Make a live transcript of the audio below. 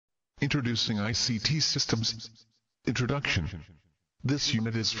Introducing ICT Systems. Introduction. This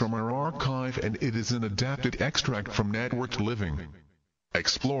unit is from our archive and it is an adapted extract from Networked Living.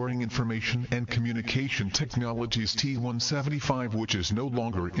 Exploring Information and Communication Technologies T175, which is no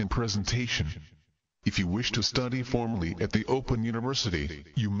longer in presentation. If you wish to study formally at the Open University,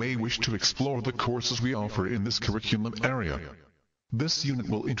 you may wish to explore the courses we offer in this curriculum area. This unit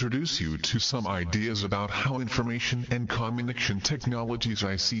will introduce you to some ideas about how information and communication technologies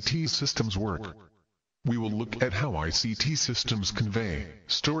ICT systems work. We will look at how ICT systems convey,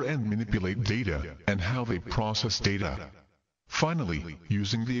 store and manipulate data, and how they process data. Finally,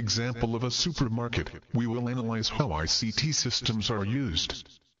 using the example of a supermarket, we will analyze how ICT systems are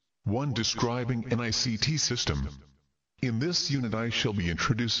used. 1. Describing an ICT system. In this unit I shall be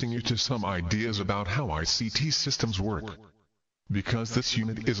introducing you to some ideas about how ICT systems work. Because this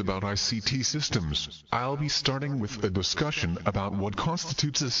unit is about ICT systems, I'll be starting with a discussion about what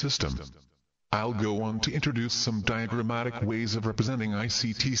constitutes a system. I'll go on to introduce some diagrammatic ways of representing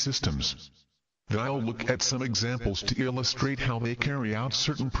ICT systems. Then I'll look at some examples to illustrate how they carry out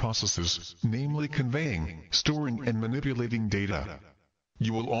certain processes, namely conveying, storing and manipulating data.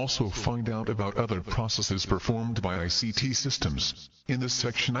 You will also find out about other processes performed by ICT systems. In this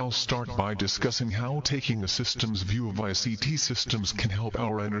section I'll start by discussing how taking a systems view of ICT systems can help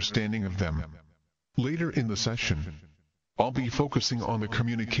our understanding of them. Later in the session, I'll be focusing on the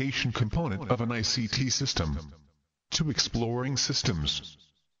communication component of an ICT system. 2. Exploring systems.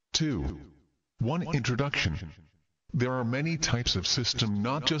 2. 1. Introduction. There are many types of system,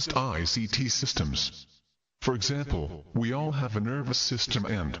 not just ICT systems. For example, we all have a nervous system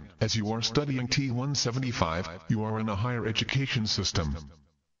and, as you are studying T175, you are in a higher education system.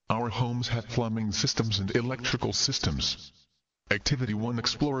 Our homes have plumbing systems and electrical systems. Activity 1.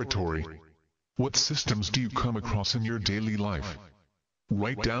 Exploratory. What systems do you come across in your daily life?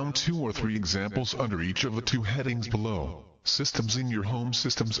 Write down 2 or 3 examples under each of the 2 headings below. Systems in your home,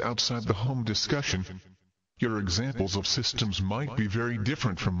 systems outside the home. Discussion. Your examples of systems might be very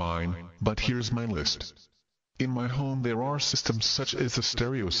different from mine, but here's my list. In my home there are systems such as the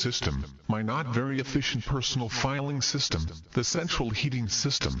stereo system, my not very efficient personal filing system, the central heating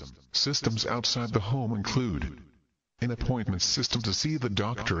system. Systems outside the home include an appointment system to see the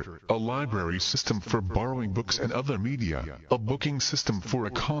doctor, a library system for borrowing books and other media, a booking system for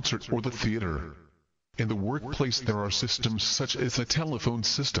a concert or the theater. In the workplace there are systems such as the telephone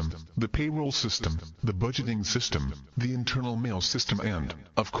system, the payroll system, the budgeting system, the internal mail system and,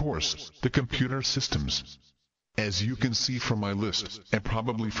 of course, the computer systems. As you can see from my list, and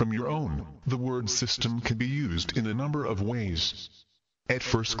probably from your own, the word system can be used in a number of ways. At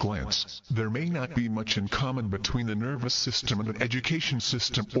first glance, there may not be much in common between a nervous system and an education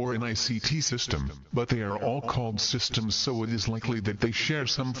system or an ICT system, but they are all called systems, so it is likely that they share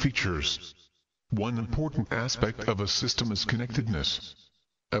some features. One important aspect of a system is connectedness.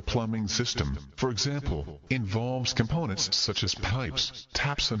 A plumbing system, for example, involves components such as pipes,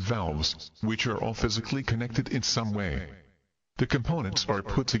 taps and valves, which are all physically connected in some way. The components are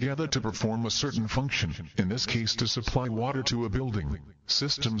put together to perform a certain function, in this case to supply water to a building.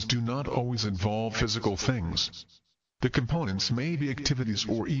 Systems do not always involve physical things. The components may be activities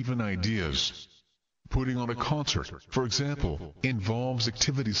or even ideas. Putting on a concert, for example, involves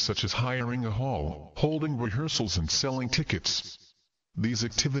activities such as hiring a hall, holding rehearsals and selling tickets. These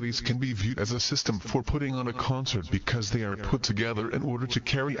activities can be viewed as a system for putting on a concert because they are put together in order to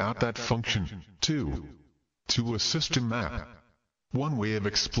carry out that function. 2. A system map. One way of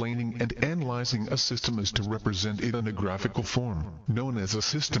explaining and analyzing a system is to represent it in a graphical form, known as a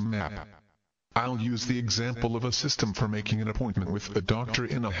system map. I'll use the example of a system for making an appointment with a doctor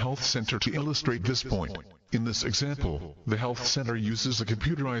in a health center to illustrate this point. In this example, the health center uses a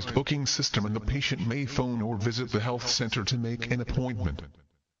computerized booking system and the patient may phone or visit the health center to make an appointment.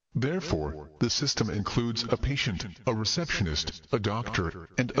 Therefore, the system includes a patient, a receptionist, a doctor,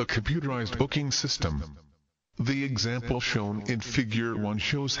 and a computerized booking system. The example shown in Figure 1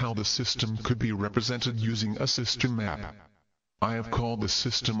 shows how the system could be represented using a system map. I have called the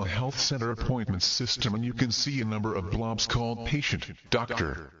system a health center appointment system, and you can see a number of blobs called patient,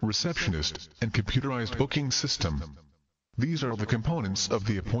 doctor, receptionist, and computerized booking system. These are the components of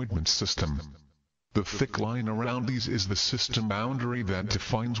the appointment system. The thick line around these is the system boundary that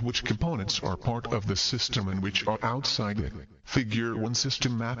defines which components are part of the system and which are outside it. Figure 1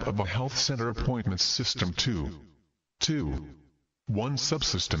 system map of a health center appointment system. 2. 1.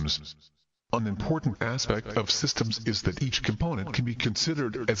 Subsystems. An important aspect of systems is that each component can be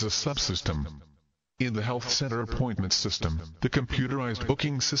considered as a subsystem. In the health center appointment system, the computerized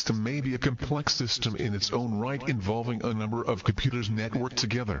booking system may be a complex system in its own right involving a number of computers networked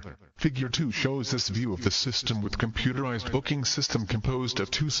together. Figure 2 shows this view of the system with computerized booking system composed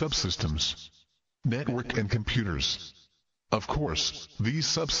of two subsystems: network and computers. Of course, these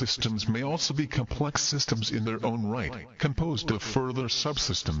subsystems may also be complex systems in their own right, composed of further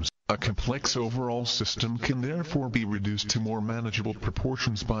subsystems. A complex overall system can therefore be reduced to more manageable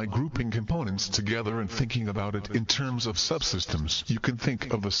proportions by grouping components together and thinking about it in terms of subsystems. You can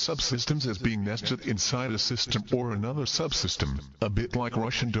think of the subsystems as being nested inside a system or another subsystem, a bit like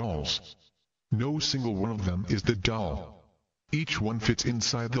Russian dolls. No single one of them is the doll. Each one fits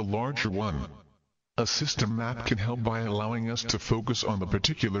inside the larger one. A system map can help by allowing us to focus on the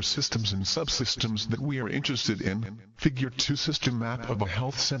particular systems and subsystems that we are interested in. Figure 2 system map of a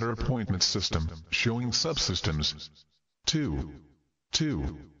health center appointment system, showing subsystems. 2.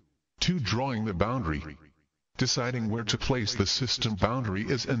 Drawing the boundary. Deciding where to place the system boundary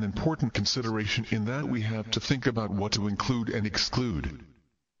is an important consideration in that we have to think about what to include and exclude.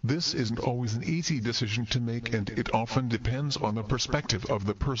 This isn't always an easy decision to make, and it often depends on the perspective of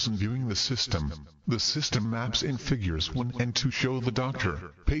the person viewing the system. The system maps in figures 1 and 2 show the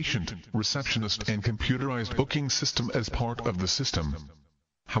doctor, patient, receptionist and computerized booking system as part of the system.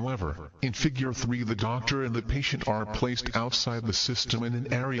 However, in figure 3 the doctor and the patient are placed outside the system in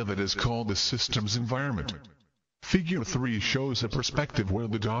an area that is called the system's environment. Figure 3 shows a perspective where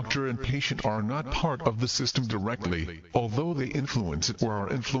the doctor and patient are not part of the system directly, although they influence it or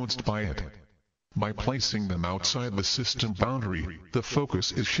are influenced by it. By placing them outside the system boundary, the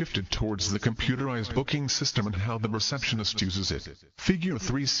focus is shifted towards the computerized booking system and how the receptionist uses it. Figure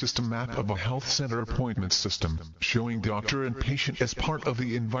 3 system map of a health center appointment system, showing doctor and patient as part of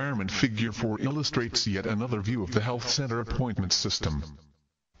the environment. Figure 4 illustrates yet another view of the health center appointment system.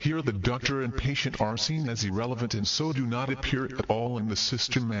 Here the doctor and patient are seen as irrelevant and so do not appear at all in the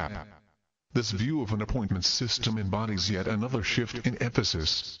system map. This view of an appointment system embodies yet another shift in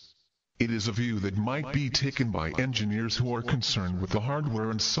emphasis. It is a view that might be taken by engineers who are concerned with the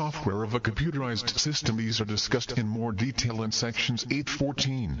hardware and software of a computerized system. These are discussed in more detail in sections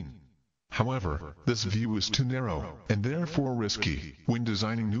 8-14. However, this view is too narrow, and therefore risky, when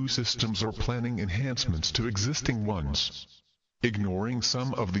designing new systems or planning enhancements to existing ones. Ignoring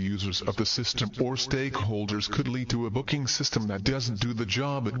some of the users of the system or stakeholders could lead to a booking system that doesn't do the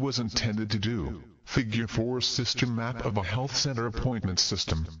job it was intended to do. Figure 4 system map of a health center appointment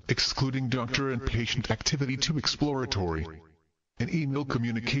system, excluding doctor and patient activity to exploratory. An email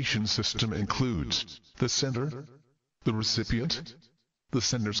communication system includes the sender, the recipient, the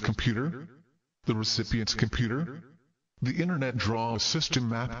sender's computer, the recipient's computer. The Internet. Draw a system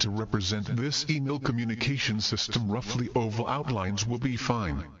map to represent this email communication system. Roughly oval outlines will be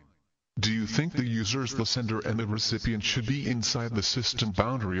fine. Do you think the users, the sender and the recipient, should be inside the system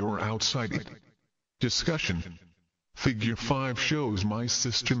boundary or outside it? Discussion. Figure 5 shows my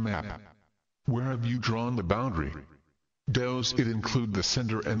system map. Where have you drawn the boundary? Does it include the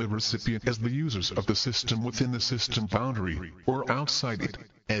sender and the recipient as the users of the system within the system boundary, or outside it?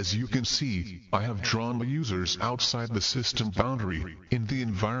 As you can see, I have drawn the users outside the system boundary, in the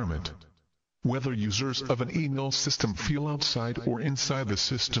environment. Whether users of an email system feel outside or inside the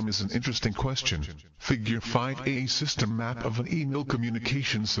system is an interesting question. Figure 5a system map of an email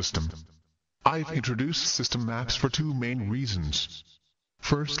communication system. I've introduced system maps for two main reasons.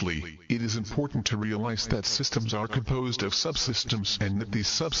 Firstly, it is important to realize that systems are composed of subsystems and that these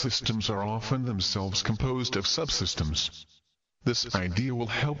subsystems are often themselves composed of subsystems. This idea will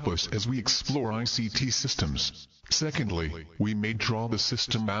help us as we explore ICT systems. Secondly, we may draw the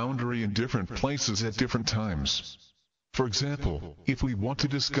system boundary in different places at different times. For example, if we want to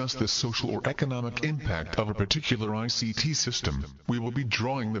discuss the social or economic impact of a particular ICT system, we will be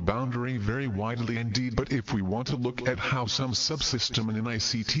drawing the boundary very widely indeed. But if we want to look at how some subsystem in an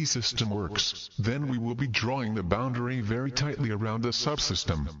ICT system works, then we will be drawing the boundary very tightly around the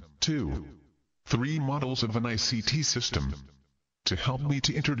subsystem. 2. 3 models of an ICT system. To help me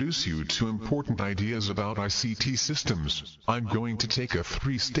to introduce you to important ideas about ICT systems, I'm going to take a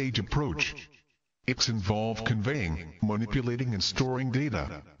 3-stage approach. It's involved conveying, manipulating and storing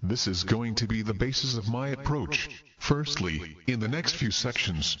data. This is going to be the basis of my approach. Firstly, in the next few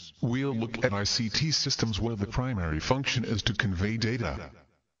sections, we'll look at ICT systems where the primary function is to convey data.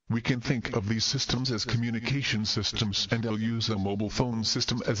 We can think of these systems as communication systems, and I'll use a mobile phone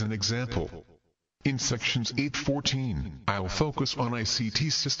system as an example. In sections 8-14, I'll focus on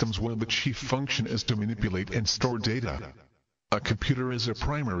ICT systems where the chief function is to manipulate and store data. A computer is a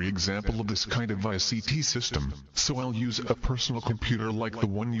primary example of this kind of ICT system, so I'll use a personal computer like the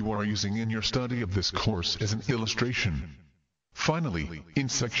one you are using in your study of this course as an illustration. Finally, in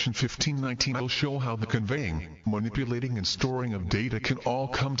section 1519 I'll show how the conveying, manipulating and storing of data can all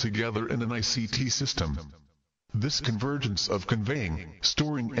come together in an ICT system. This convergence of conveying,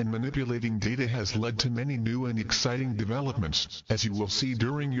 storing and manipulating data has led to many new and exciting developments, as you will see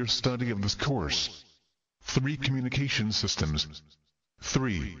during your study of this course. 3 Communication systems.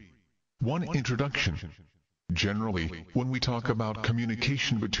 3. 1. Introduction. Generally, when we talk about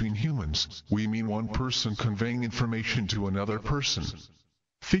communication between humans, we mean one person conveying information to another person.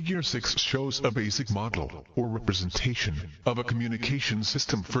 Figure 6 shows a basic model, or representation, of a communication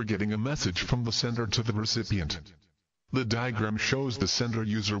system for getting a message from the sender to the recipient. The diagram shows the sender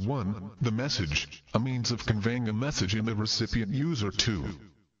user 1, the message, a means of conveying a message, and the recipient user 2.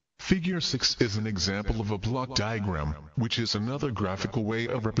 Figure 6 is an example of a block diagram, which is another graphical way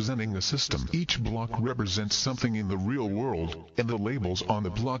of representing a system. Each block represents something in the real world, and the labels on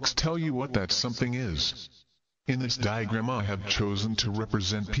the blocks tell you what that something is. In this diagram I have chosen to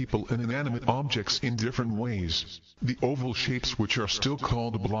represent people and inanimate objects in different ways. The oval shapes, which are still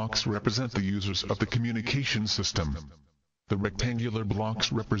called blocks, represent the users of the communication system. The rectangular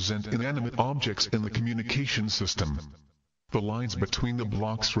blocks represent inanimate objects in the communication system. The lines between the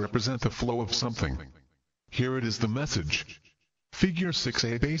blocks represent the flow of something. Here it is, the message. Figure 6,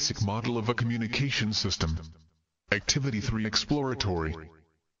 a basic model of a communication system. Activity 3, exploratory.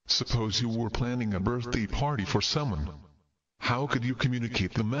 Suppose you were planning a birthday party for someone. How could you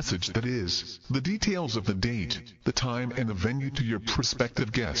communicate the message, that is, the details of the date, the time and the venue, to your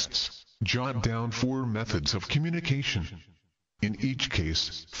prospective guests? Jot down 4 methods of communication. In each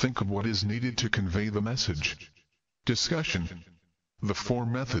case, think of what is needed to convey the message. Discussion. The 4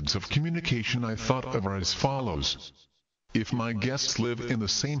 methods of communication I thought of are as follows. If my guests live in the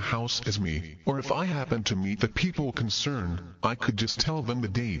same house as me, or if I happen to meet the people concerned, I could just tell them the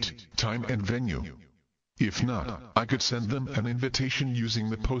date, time and venue. If not, I could send them an invitation using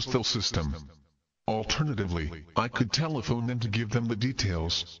the postal system. Alternatively, I could telephone them to give them the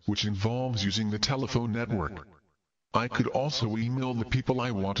details, which involves using the telephone network. I could also email the people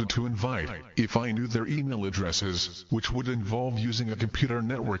I wanted to invite, if I knew their email addresses, which would involve using a computer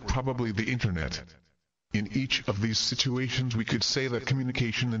network, probably the internet. In each of these situations we could say that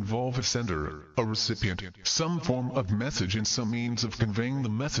communication involves a sender, a recipient, some form of message and some means of conveying the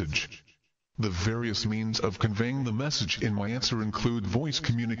message. The various means of conveying the message in my answer include voice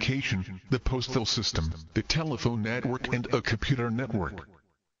communication, the postal system, the telephone network and a computer network.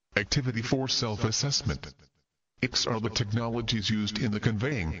 Activity 4, self-assessment. X are the technologies used in the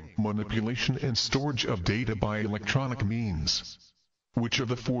conveying, manipulation and storage of data by electronic means. Which of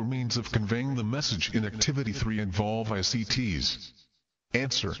the 4 means of conveying the message in Activity 3 involve ICTs?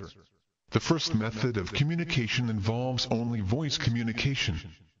 Answer. The first method of communication involves only voice communication.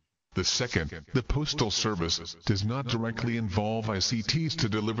 The second, the postal service, does not directly involve ICTs to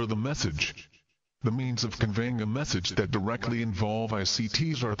deliver the message. The means of conveying a message that directly involve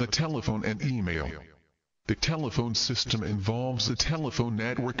ICTs are the telephone and email. The telephone system involves the telephone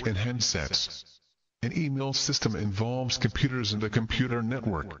network and handsets. An email system involves computers and a computer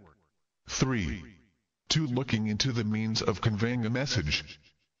network. 3. 2. Looking into the means of conveying a message.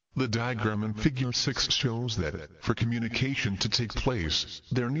 The diagram in Figure 6 shows that, for communication to take place,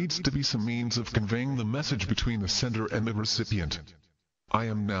 there needs to be some means of conveying the message between the sender and the recipient. I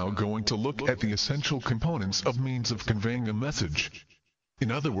am now going to look at the essential components of means of conveying a message. In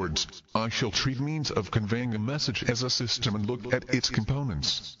other words, I shall treat means of conveying a message as a system and look at its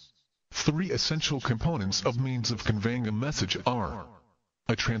components. 3 essential components of means of conveying a message are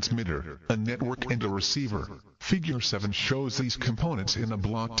a transmitter, a network and a receiver. Figure 7 shows these components in a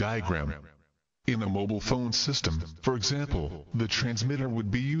block diagram. In a mobile phone system, for example, the transmitter would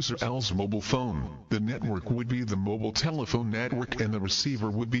be user L's mobile phone, the network would be the mobile telephone network and the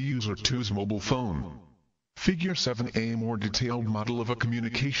receiver would be user 2's mobile phone. Figure 7a, more detailed model of a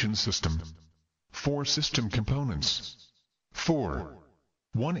communication system. 4 system components. 4.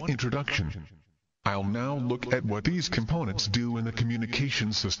 1. Introduction. I'll now look at what these components do in the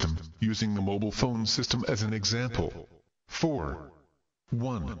communication system, using the mobile phone system as an example. 4.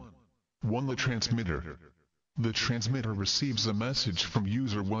 1. 1. The transmitter. The transmitter receives a message from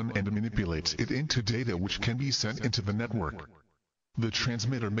user 1 and manipulates it into data which can be sent into the network. The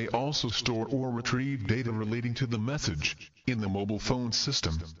transmitter may also store or retrieve data relating to the message. In the mobile phone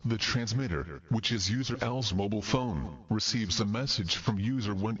system, the transmitter, which is user L's mobile phone, receives a message from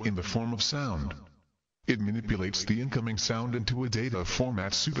user 1 in the form of sound. It manipulates the incoming sound into a data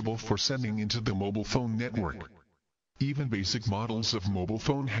format suitable for sending into the mobile phone network. Even basic models of mobile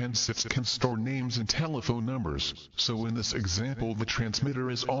phone handsets can store names and telephone numbers, so in this example the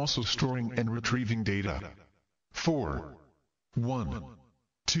transmitter is also storing and retrieving data. 4. 1.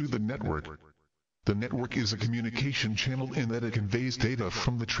 2. The network. The network is a communication channel in that it conveys data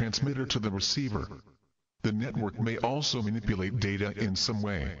from the transmitter to the receiver. The network may also manipulate data in some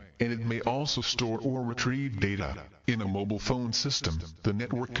way, and it may also store or retrieve data. In a mobile phone system, the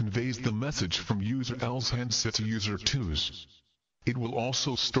network conveys the message from user L's handset to user 2's. It will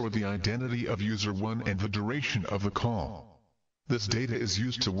also store the identity of user 1 and the duration of the call. This data is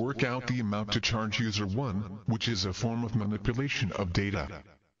used to work out the amount to charge user 1, which is a form of manipulation of data.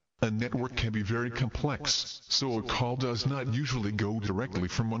 A network can be very complex, so a call does not usually go directly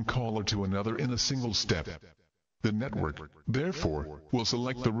from one caller to another in a single step. The network, therefore, will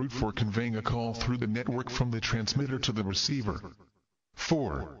select the route for conveying a call through the network from the transmitter to the receiver.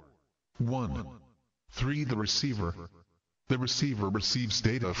 4. 1. 3. The receiver. The receiver receives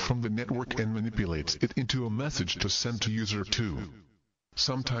data from the network and manipulates it into a message to send to user 2.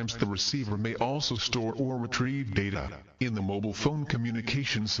 Sometimes the receiver may also store or retrieve data. In the mobile phone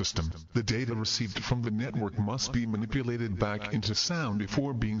communication system, the data received from the network must be manipulated back into sound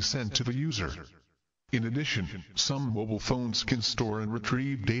before being sent to the user. In addition, some mobile phones can store and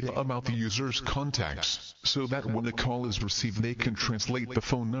retrieve data about the user's contacts, so that when a call is received they can translate the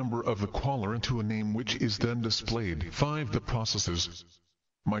phone number of the caller into a name which is then displayed. 5. The processes.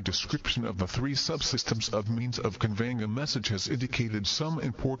 My description of the three subsystems of means of conveying a message has indicated some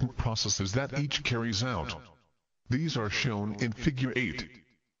important processes that each carries out. These are shown in Figure 8.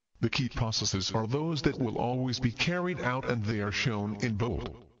 The key processes are those that will always be carried out and they are shown in bold.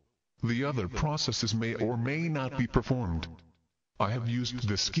 The other processes may or may not be performed. I have used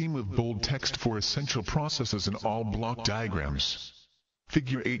the scheme of bold text for essential processes in all block diagrams.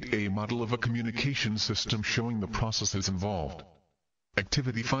 Figure 8, a model of a communication system showing the processes involved.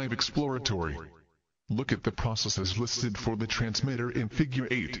 Activity 5, exploratory. Look at the processes listed for the transmitter in Figure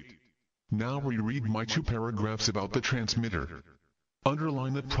 8. Now reread my 2 paragraphs about the transmitter.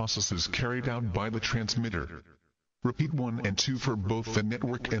 Underline the processes carried out by the transmitter. Repeat 1 and 2 for both the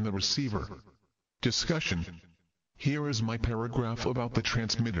network and the receiver. Discussion. Here is my paragraph about the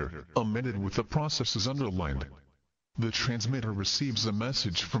transmitter, amended with the processes underlined. The transmitter receives a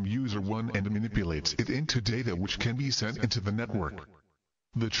message from user 1 and manipulates it into data which can be sent into the network.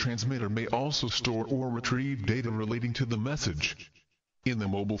 The transmitter may also store or retrieve data relating to the message. In the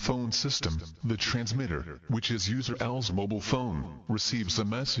mobile phone system, the transmitter, which is user L's mobile phone, receives a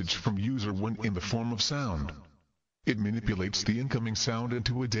message from user 1 in the form of sound. It manipulates the incoming sound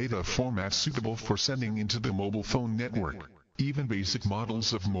into a data format suitable for sending into the mobile phone network. Even basic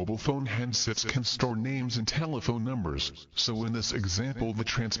models of mobile phone handsets can store names and telephone numbers, so in this example the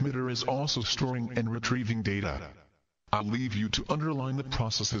transmitter is also storing and retrieving data. I'll leave you to underline the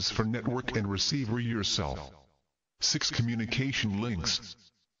processes for network and receiver yourself. 6. Communication links.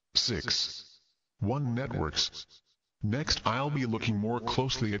 6. 1. Networks. Next I'll be looking more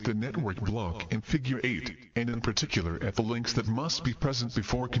closely at the network block in Figure 8, and in particular at the links that must be present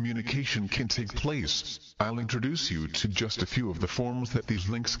before communication can take place. I'll introduce you to just a few of the forms that these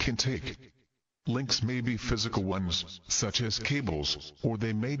links can take. Links may be physical ones, such as cables, or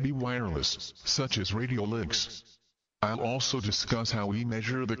they may be wireless, such as radio links. I'll also discuss how we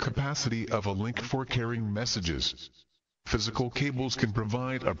measure the capacity of a link for carrying messages. Physical cables can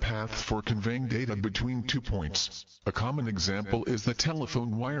provide a path for conveying data between 2 points. A common example is the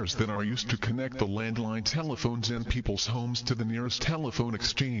telephone wires that are used to connect the landline telephones in people's homes to the nearest telephone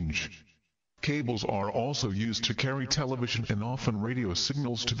exchange. Cables are also used to carry television and often radio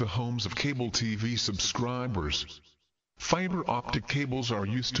signals to the homes of cable TV subscribers. Fiber optic cables are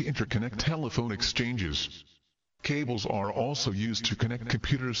used to interconnect telephone exchanges. Cables are also used to connect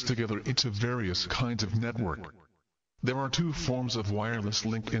computers together into various kinds of network. There are 2 forms of wireless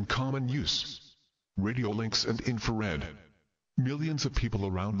link in common use: radio links and infrared. Millions of people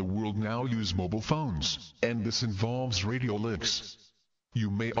around the world now use mobile phones, and this involves radio links.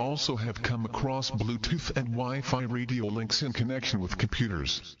 You may also have come across Bluetooth and Wi-Fi radio links in connection with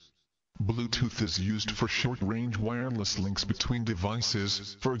computers. Bluetooth is used for short-range wireless links between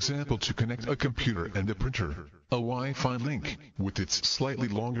devices, for example to connect a computer and a printer. A Wi-Fi link, with its slightly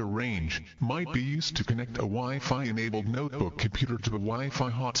longer range, might be used to connect a Wi-Fi-enabled notebook computer to a Wi-Fi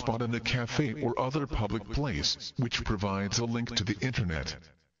hotspot in a cafe or other public place, which provides a link to the internet.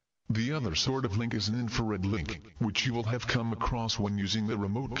 The other sort of link is an infrared link, which you will have come across when using the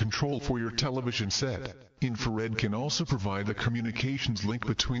remote control for your television set. Infrared can also provide a communications link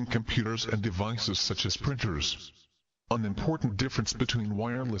between computers and devices such as printers. An important difference between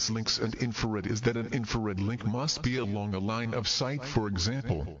wireless links and infrared is that an infrared link must be along a line of sight. For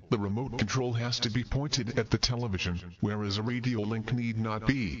example, the remote control has to be pointed at the television, whereas a radio link need not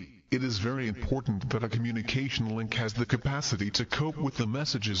be. It is very important that a communication link has the capacity to cope with the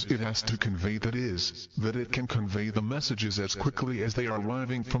messages it has to convey, that is, that it can convey the messages as quickly as they are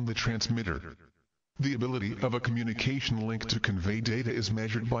arriving from the transmitter. The ability of a communication link to convey data is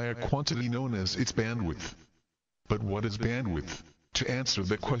measured by a quantity known as its bandwidth. But what is bandwidth? To answer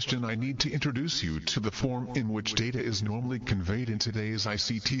that question, I need to introduce you to the form in which data is normally conveyed in today's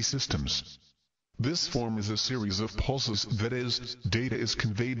ICT systems. This form is a series of pulses, that is, data is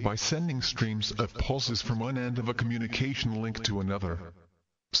conveyed by sending streams of pulses from one end of a communication link to another.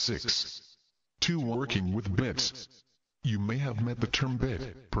 6. 2. Working with bits. You may have met the term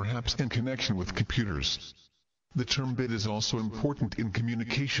bit, perhaps in connection with computers. The term bit is also important in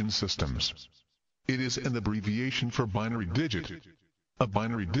communication systems. It is an abbreviation for binary digit. A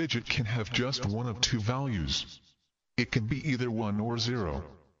binary digit can have just one of two values. It can be either 1 or 0.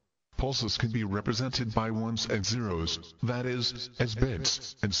 Pulses can be represented by ones and zeros, that is, as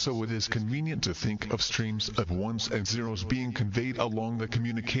bits, and so it is convenient to think of streams of ones and zeros being conveyed along the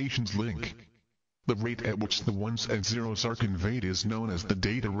communications link. The rate at which the ones and zeros are conveyed is known as the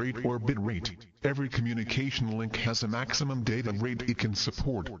data rate or bit rate. Every communication link has a maximum data rate it can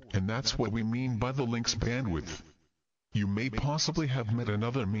support, and that's what we mean by the link's bandwidth. You may possibly have met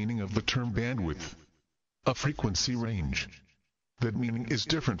another meaning of the term bandwidth: a frequency range. That meaning is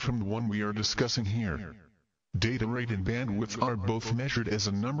different from the one we are discussing here. Data rate and bandwidth are both measured as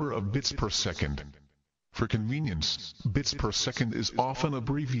a number of bits per second. For convenience, bits per second is often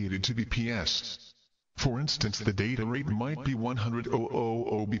abbreviated to bps. For instance, the data rate might be 100,000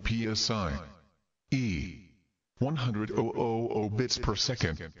 bpsi, e. 100,000 bits per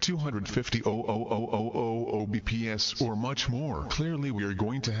second, 250,000 bps, or much more. Clearly we are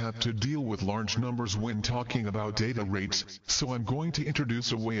going to have to deal with large numbers when talking about data rates, so I'm going to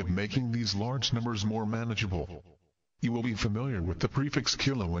introduce a way of making these large numbers more manageable. You will be familiar with the prefix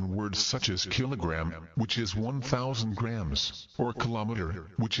kilo in words such as kilogram, which is 1,000 grams, or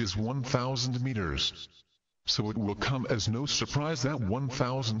kilometer, which is 1,000 meters. So it will come as no surprise that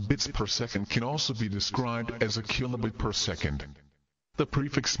 1,000 bits per second can also be described as a kilobit per second. The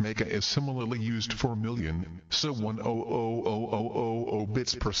prefix mega is similarly used for million, so 100,000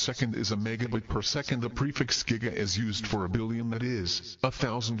 bits per second is a megabit per second. The prefix giga is used for a billion, that is,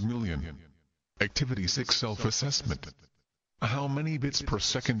 1,000 million. Activity 6. Self-assessment. How many bits per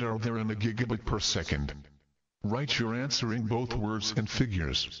second are there in a gigabit per second? Write your answer in both words and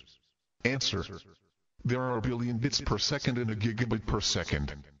figures. Answer. There are a billion bits per second in a gigabit per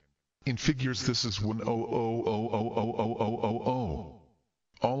second. In figures this is 100,000,000,000,000.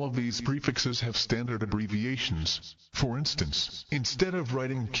 All of these prefixes have standard abbreviations. For instance, instead of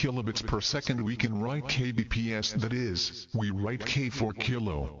writing kilobits per second we can write kbps, that is, we write K for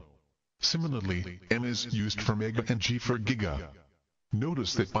kilo. Similarly, M is used for mega and G for giga.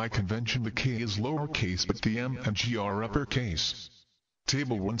 Notice that by convention the K is lowercase but the M and G are uppercase.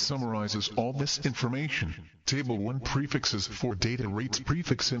 Table 1 summarizes all this information. Table 1 prefixes for data rates,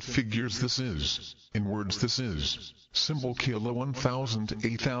 prefix in figures this is, in words this is, symbol kilo 1,000,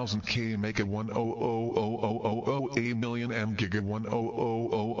 8,000 K mega 100,000 a million M giga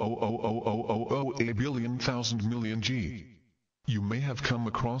 100,000 a billion thousand million G. You may have come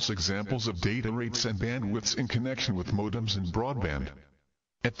across examples of data rates and bandwidths in connection with modems and broadband.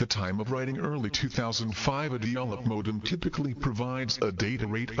 At the time of writing early 2005, a dial-up modem typically provides a data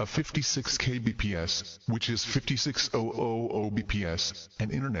rate of 56 kbps, which is 56,000 bps,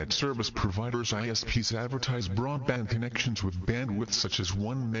 and Internet service providers ISPs advertise broadband connections with bandwidth such as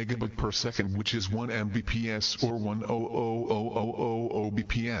 1 megabit per second, which is 1 mbps or 100,000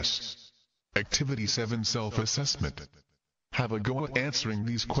 bps. Activity 7. Self-assessment. Have a go at answering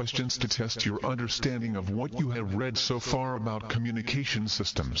these questions to test your understanding of what you have read so far about communication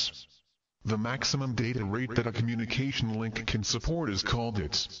systems. The maximum data rate that a communication link can support is called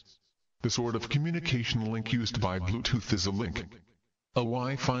its. The sort of communication link used by Bluetooth is a link. A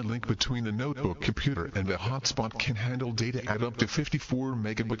Wi-Fi link between a notebook computer and a hotspot can handle data at up to 54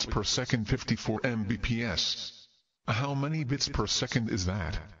 megabits per second, 54 mbps. How many bits per second is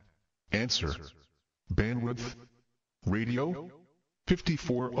that? Answer. Bandwidth. Radio?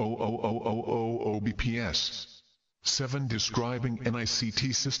 54,000 bps. 7. Describing an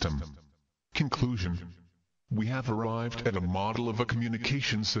ICT system. Conclusion. We have arrived at a model of a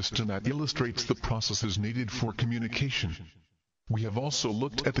communication system that illustrates the processes needed for communication. We have also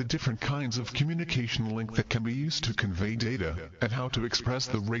looked at the different kinds of communication link that can be used to convey data, and how to express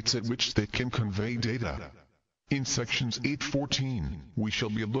the rates at which they can convey data. In sections 8.14, we shall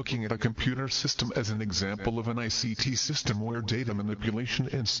be looking at a computer system as an example of an ICT system where data manipulation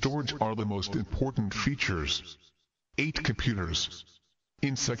and storage are the most important features. 8 computers.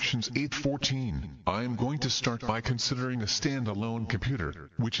 In sections 8.14, I am going to start by considering a standalone computer,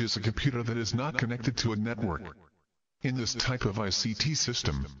 which is a computer that is not connected to a network. In this type of ICT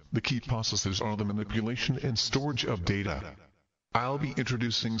system, the key processes are the manipulation and storage of data. I'll be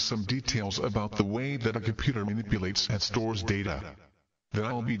introducing some details about the way that a computer manipulates and stores data. Then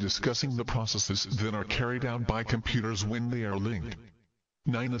I'll be discussing the processes that are carried out by computers when they are linked.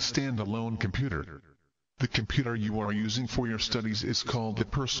 9. A standalone computer. The computer you are using for your studies is called a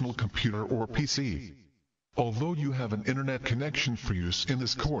personal computer or PC. Although you have an internet connection for use in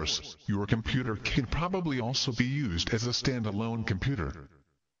this course, your computer can probably also be used as a standalone computer.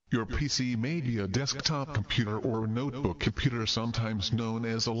 Your PC may be a desktop computer or a notebook computer, sometimes known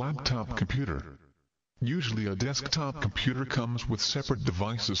as a laptop computer. Usually a desktop computer comes with separate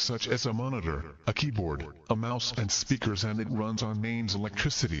devices such as a monitor, a keyboard, a mouse and speakers, and it runs on mains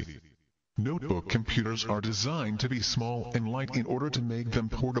electricity. Notebook computers are designed to be small and light in order to make them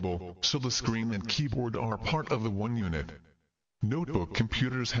portable, so the screen and keyboard are part of the one unit. Notebook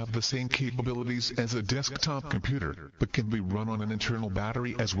computers have the same capabilities as a desktop computer, but can be run on an internal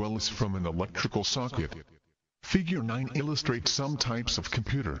battery as well as from an electrical socket. Figure 9 illustrates some types of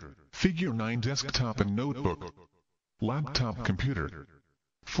computer. Figure 9 desktop and notebook. Laptop computer.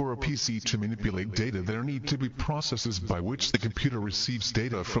 For a PC to manipulate data, there need to be processes by which the computer receives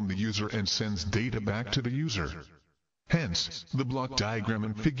data from the user and sends data back to the user. Hence, the block diagram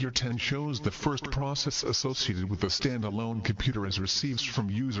in Figure 10 shows the first process associated with a standalone computer as receives from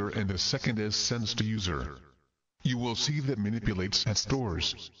user and the second as sends to user. You will see that manipulates and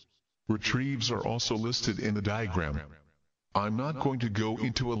stores. Retrieves are also listed in the diagram. I'm not going to go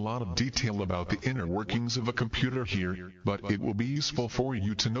into a lot of detail about the inner workings of a computer here, but it will be useful for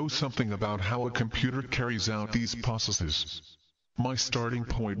you to know something about how a computer carries out these processes. My starting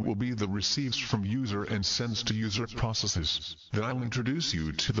point will be the receives from user and sends to user processes. Then I'll introduce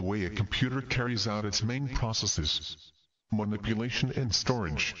you to the way a computer carries out its main processes. Manipulation and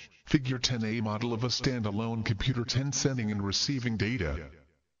storage. Figure 10a model of a standalone computer. 10 sending and receiving data.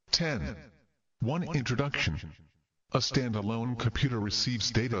 10. 1. Introduction. A standalone computer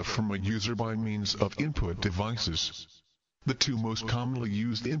receives data from a user by means of input devices. The two most commonly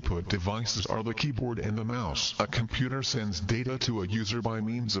used input devices are the keyboard and the mouse. A computer sends data to a user by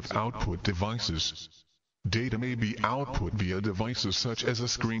means of output devices. Data may be output via devices such as a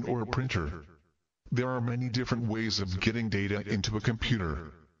screen or a printer. There are many different ways of getting data into a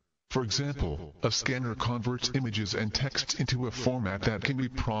computer. For example, a scanner converts images and text into a format that can be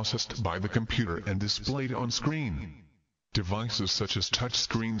processed by the computer and displayed on screen. Devices such as touch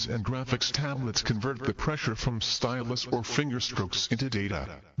screens and graphics tablets convert the pressure from stylus or finger strokes into data.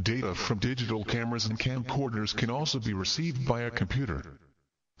 Data from digital cameras and camcorders can also be received by a computer.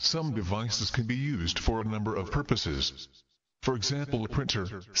 Some devices can be used for a number of purposes. For example, a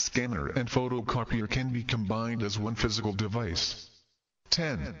printer, scanner, and photocopier can be combined as one physical device.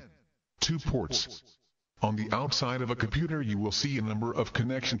 10. 2 ports. On the outside of a computer you will see a number of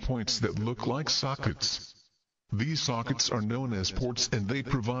connection points that look like sockets. These sockets are known as ports and they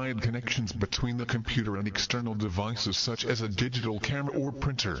provide connections between the computer and external devices such as a digital camera or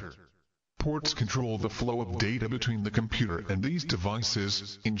printer. Ports control the flow of data between the computer and these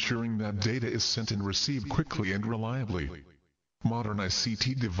devices, ensuring that data is sent and received quickly and reliably. Modern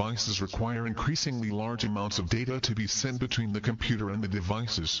ICT devices require increasingly large amounts of data to be sent between the computer and the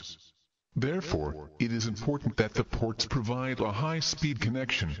devices. Therefore, it is important that the ports provide a high-speed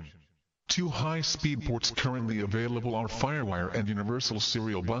connection. 2 high-speed ports currently available are FireWire and Universal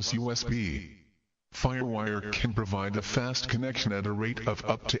Serial Bus USB. FireWire can provide a fast connection at a rate of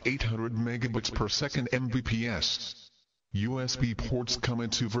up to 800 megabits per second Mbps. USB ports come in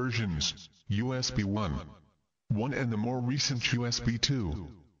 2 versions, USB 1 and the more recent USB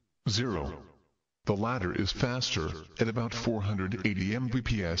 2.0. The latter is faster, at about 480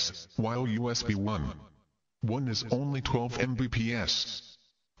 Mbps, while USB 1 is only 12 Mbps.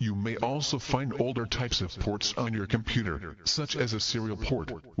 You may also find older types of ports on your computer, such as a serial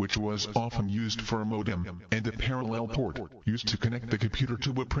port, which was often used for a modem, and a parallel port, used to connect the computer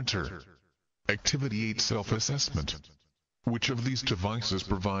to a printer. Activity 8 Self-assessment. Which of these devices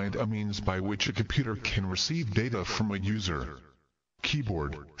provide a means by which a computer can receive data from a user?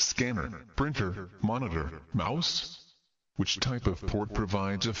 Keyboard, scanner, printer, monitor, mouse? Which type of port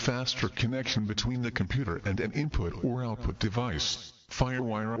provides a faster connection between the computer and an input or output device?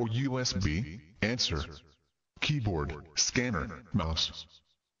 FireWire or USB? Answer. Keyboard, scanner, mouse.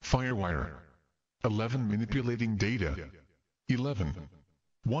 FireWire. 11. Manipulating data. 11.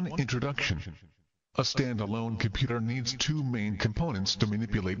 1. Introduction. A standalone computer needs two main components to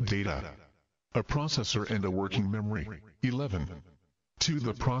manipulate data: a processor and a working memory. 11. 2.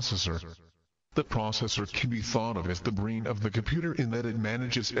 The processor. The processor can be thought of as the brain of the computer in that it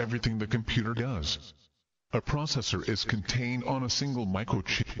manages everything the computer does. A processor is contained on a single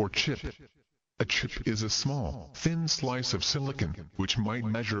microchip or chip. A chip is a small, thin slice of silicon, which might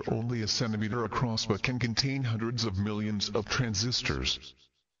measure only a centimeter across but can contain hundreds of millions of transistors.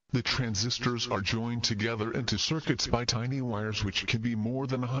 The transistors are joined together into circuits by tiny wires which can be more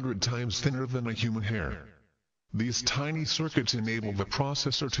than 100 times thinner than a human hair. These tiny circuits enable the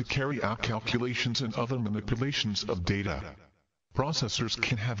processor to carry out calculations and other manipulations of data. Processors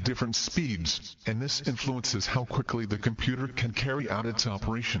can have different speeds, and this influences how quickly the computer can carry out its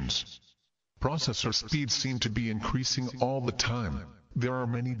operations. Processor speeds seem to be increasing all the time. There are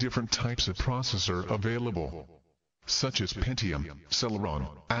many different types of processor available, such as Pentium, Celeron,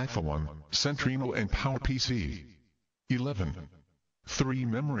 Athlon, Centrino and PowerPC. 11. 3.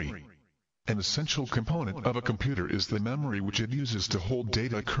 Memory. An essential component of a computer is the memory which it uses to hold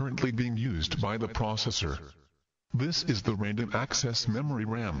data currently being used by the processor. This is the random access memory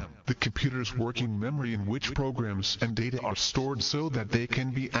RAM, the computer's working memory in which programs and data are stored so that they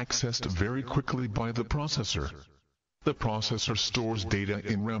can be accessed very quickly by the processor. The processor stores data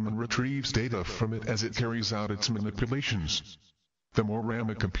in RAM and retrieves data from it as it carries out its manipulations. The more RAM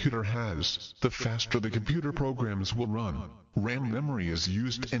a computer has, the faster the computer programs will run. RAM memory is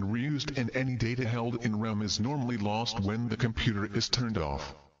used and reused, and any data held in RAM is normally lost when the computer is turned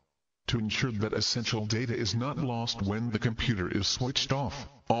off. To ensure that essential data is not lost when the computer is switched off,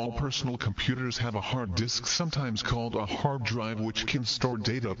 all personal computers have a hard disk, sometimes called a hard drive, which can store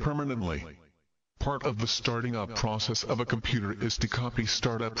data permanently. Part of the starting up process of a computer is to copy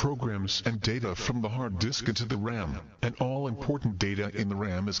startup programs and data from the hard disk into the RAM, and all important data in the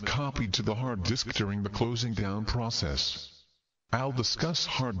RAM is copied to the hard disk during the closing down process. I'll discuss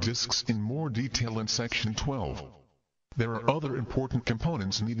hard disks in more detail in section 12. There are other important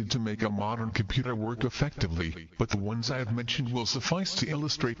components needed to make a modern computer work effectively, but the ones I have mentioned will suffice to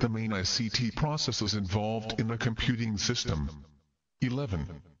illustrate the main ICT processes involved in a computing system. 11.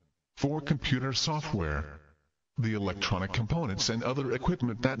 4. Computer software. The electronic components and other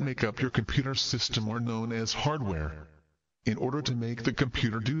equipment that make up your computer system are known as hardware. In order to make the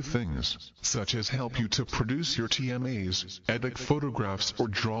computer do things, such as help you to produce your TMAs, edit photographs or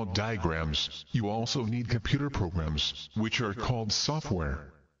draw diagrams, you also need computer programs, which are called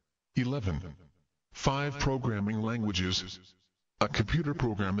software. 11. 5. Programming languages. A computer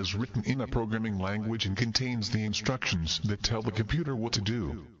program is written in a programming language and contains the instructions that tell the computer what to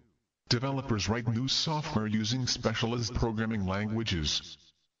do. Developers write new software using specialized programming languages.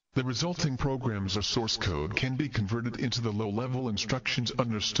 The resulting programs or source code can be converted into the low-level instructions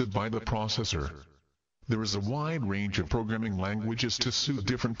understood by the processor. There is a wide range of programming languages to suit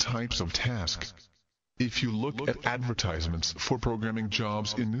different types of tasks. If you look at advertisements for programming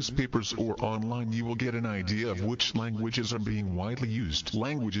jobs in newspapers or online, you will get an idea of which languages are being widely used.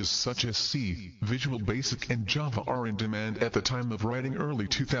 Languages such as C, Visual Basic and Java are in demand at the time of writing, early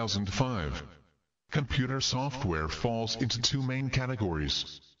 2005. Computer software falls into two main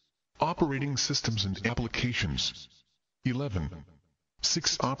categories: operating systems and applications. 11.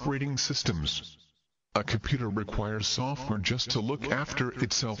 6. Operating systems. A computer requires software just to look after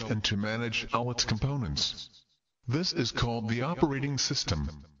itself and to manage all its components. This is called the operating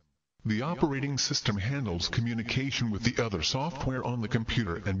system. The operating system handles communication with the other software on the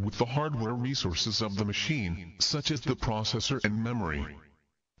computer and with the hardware resources of the machine, such as the processor and memory.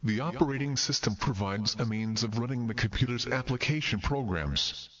 The operating system provides a means of running the computer's application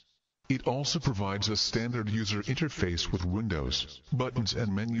programs. It also provides a standard user interface with windows, buttons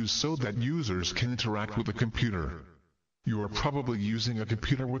and menus so that users can interact with the computer. You are probably using a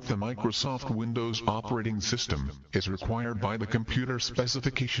computer with the Microsoft Windows operating system, as required by the computer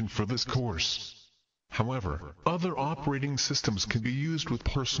specification for this course. However, other operating systems can be used with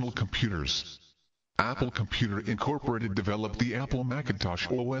personal computers. Apple Computer Incorporated developed the Apple Macintosh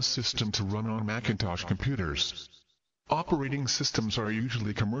OS system to run on Macintosh computers. Operating systems are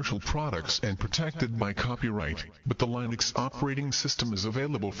usually commercial products and protected by copyright, but the Linux operating system is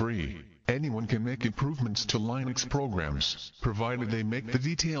available free. Anyone can make improvements to Linux programs, provided they make the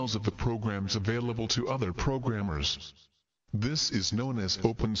details of the programs available to other programmers. This is known as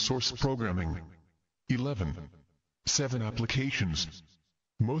open source programming. 11. 7. Applications.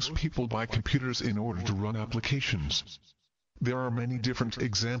 Most people buy computers in order to run applications. There are many different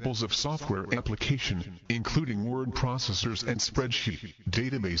examples of software application, including word processors and spreadsheet,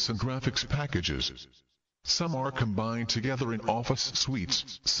 database and graphics packages. Some are combined together in Office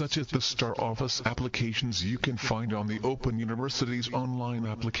suites, such as the Star Office applications you can find on the Open University's online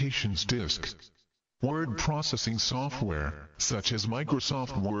applications disk. Word processing software, such as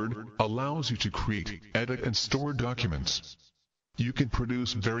Microsoft Word, allows you to create, edit and store documents. You can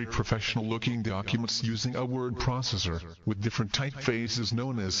produce very professional-looking documents using a word processor, with different typefaces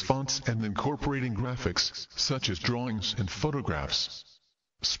known as fonts and incorporating graphics, such as drawings and photographs.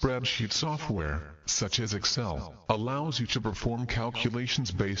 Spreadsheet software, such as Excel, allows you to perform calculations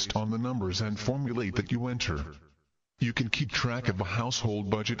based on the numbers and formulae that you enter. You can keep track of a household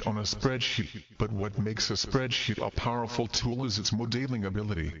budget on a spreadsheet, but what makes a spreadsheet a powerful tool is its modeling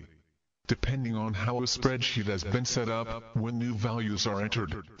ability. Depending on how a spreadsheet has been set up, when new values are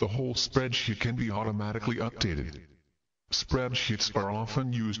entered, the whole spreadsheet can be automatically updated. Spreadsheets are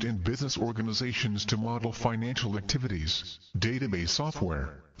often used in business organizations to model financial activities. Database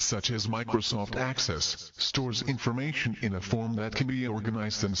software, such as Microsoft Access, stores information in a form that can be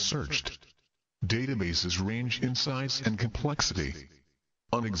organized and searched. Databases range in size and complexity.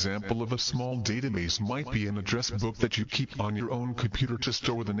 An example of a small database might be an address book that you keep on your own computer to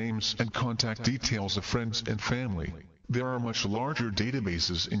store the names and contact details of friends and family. There are much larger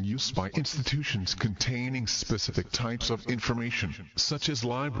databases in use by institutions containing specific types of information, such as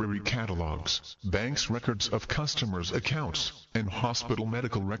library catalogs, banks' records of customers' accounts, and hospital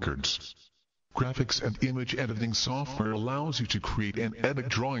medical records. Graphics and image editing software allows you to create and edit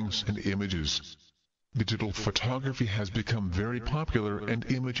drawings and images. Digital photography has become very popular, and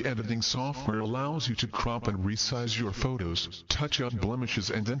image editing software allows you to crop and resize your photos, touch up blemishes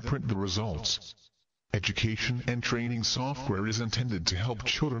and then print the results. Education and training software is intended to help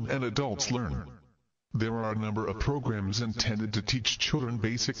children and adults learn. There are a number of programs intended to teach children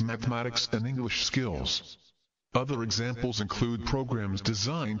basic mathematics and English skills. Other examples include programs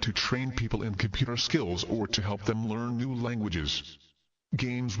designed to train people in computer skills or to help them learn new languages.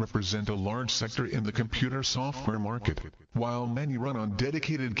 Games represent a large sector in the computer software market. While many run on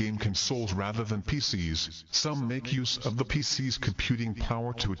dedicated game consoles rather than PCs, some make use of the PC's computing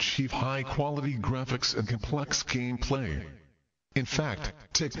power to achieve high-quality graphics and complex gameplay. In fact,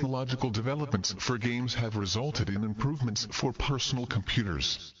 technological developments for games have resulted in improvements for personal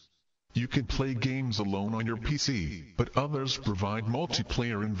computers. You can play games alone on your PC, but others provide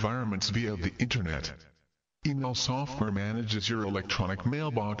multiplayer environments via the Internet. Email software manages your electronic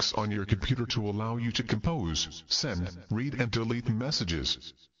mailbox on your computer to allow you to compose, send, read and delete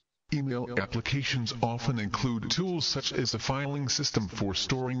messages. Email applications often include tools such as a filing system for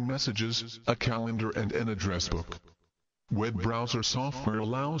storing messages, a calendar and an address book. Web browser software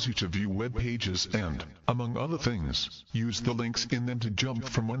allows you to view web pages and, among other things, use the links in them to jump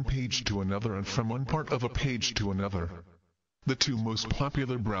from one page to another and from one part of a page to another. The two most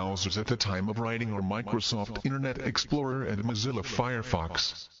popular browsers at the time of writing are Microsoft Internet Explorer and Mozilla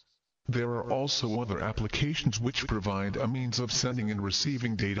Firefox. There are also other applications which provide a means of sending and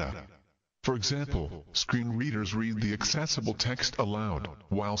receiving data. For example, screen readers read the accessible text aloud,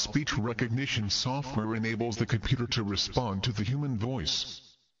 while speech recognition software enables the computer to respond to the human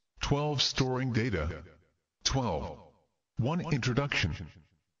voice. 12. Storing data. 12. 1. Introduction.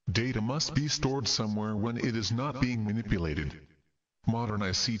 Data must be stored somewhere when it is not being manipulated. Modern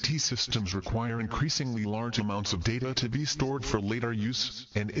ICT systems require increasingly large amounts of data to be stored for later use,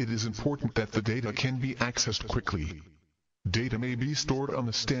 and it is important that the data can be accessed quickly. Data may be stored on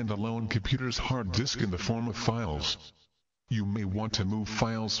a standalone computer's hard disk in the form of files. You may want to move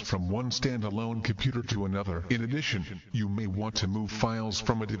files from one standalone computer to another. In addition, you may want to move files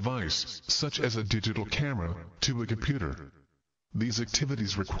from a device, such as a digital camera, to a computer. These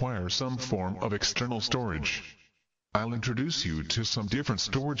activities require some form of external storage. I'll introduce you to some different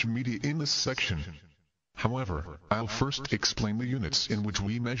storage media in this section. However, I'll first explain the units in which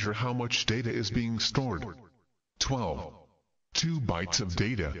we measure how much data is being stored. 12. 2 bytes of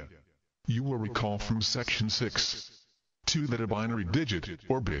data. You will recall from section 6. 2 that a binary digit,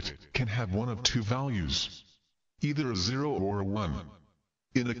 or bit, can have one of two values. Either a 0 or a 1.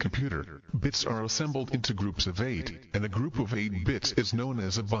 In a computer, bits are assembled into groups of 8, and a group of 8 bits is known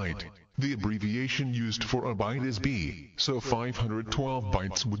as a byte. The abbreviation used for a byte is B, so 512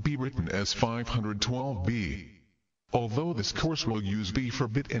 bytes would be written as 512B. Although this course will use B for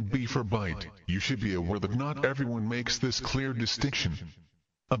bit and B for byte, you should be aware that not everyone makes this clear distinction.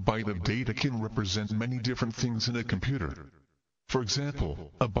 A byte of data can represent many different things in a computer. For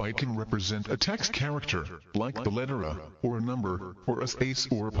example, a byte can represent a text character, like the letter A, or a number, or a space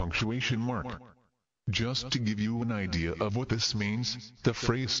or a punctuation mark. Just to give you an idea of what this means, the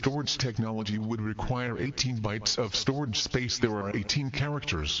phrase storage technology would require 18 bytes of storage space. There are 18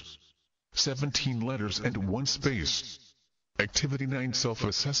 characters, 17 letters and 1 space. Activity 9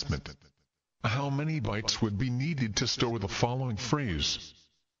 Self-assessment. How many bytes would be needed to store the following phrase?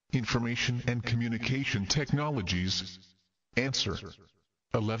 Information and communication technologies. Answer: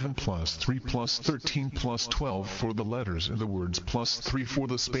 11 plus 3 plus 13 plus 12 for the letters and the words plus 3 for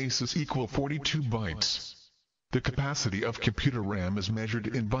the spaces equal 42 bytes. The capacity of computer RAM is measured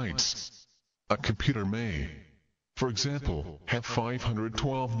in bytes. A computer may, for example, have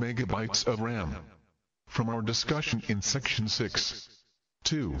 512 megabytes of RAM. From our discussion in section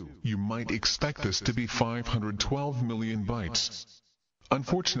 6.2, you might expect this to be 512 million bytes.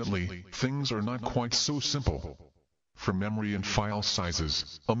 Unfortunately, things are not quite so simple. For memory and file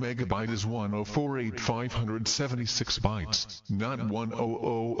sizes, a megabyte is 104,576 bytes, not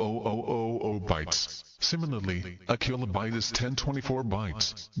 100,000 bytes. Similarly, a kilobyte is 1024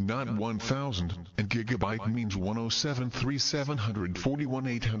 bytes, not 1000, and gigabyte means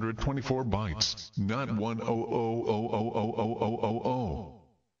 107,341,824 bytes, not 100,000,000.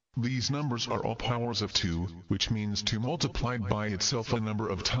 These numbers are all powers of 2, which means 2 multiplied by itself a number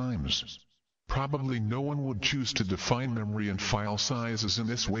of times. Probably no one would choose to define memory and file sizes in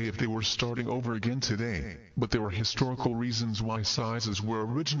this way if they were starting over again today, but there are historical reasons why sizes were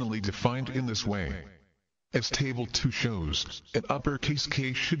originally defined in this way. As Table 2 shows, an uppercase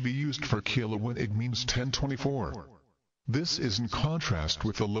K should be used for kilo when it means 1024. This is in contrast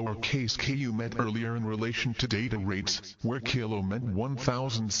with the lowercase k you met earlier in relation to data rates, where kilo meant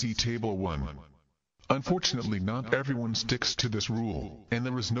 1000. See Table 1. Unfortunately, not everyone sticks to this rule, and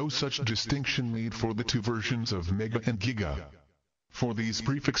there is no such distinction made for the two versions of mega and giga. For these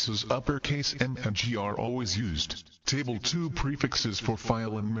prefixes, uppercase M and G are always used. Table 2 prefixes for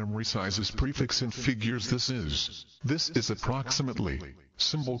file and memory sizes prefix in figures. This is approximately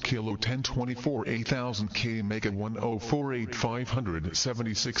symbol kilo 1024 8000 k mega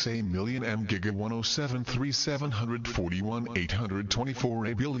 1048576 a million m giga 1073741 824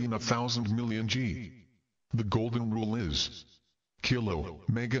 a billion 1000 million g. The golden rule is: kilo,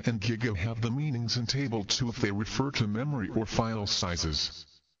 mega and giga have the meanings in Table 2 if they refer to memory or file sizes.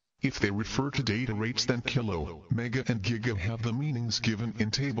 If they refer to data rates, then kilo, mega and giga have the meanings given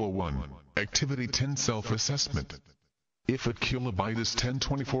in Table 1. Activity 10 Self-assessment. If a kilobyte is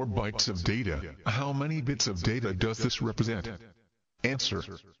 1024 bytes of data, how many bits of data does this represent? Answer: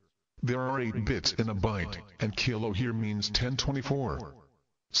 there are 8 bits in a byte, and kilo here means 1024.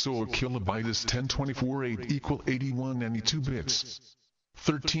 So a kilobyte is 1024 8 equal 8192 bits.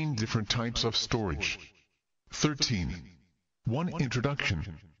 13 different types of storage. 13. 1.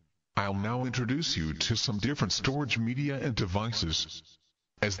 Introduction. I'll now introduce you to some different storage media and devices.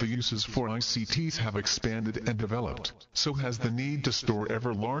 As the uses for ICTs have expanded and developed, so has the need to store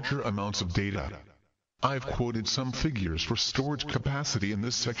ever larger amounts of data. I've quoted some figures for storage capacity in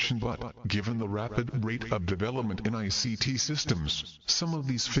this section, but given the rapid rate of development in ICT systems, some of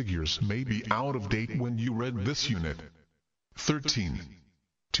these figures may be out of date when you read this unit. 13.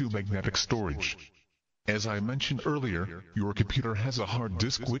 2. Magnetic storage. As I mentioned earlier, your computer has a hard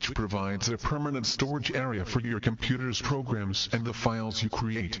disk which provides a permanent storage area for your computer's programs and the files you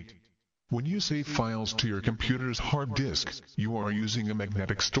create. When you save files to your computer's hard disk, you are using a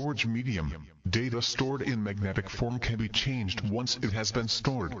magnetic storage medium. Data stored in magnetic form can be changed once it has been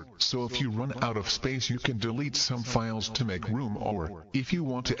stored, so if you run out of space you can delete some files to make room, or, if you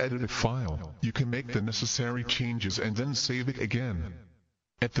want to edit a file, you can make the necessary changes and then save it again.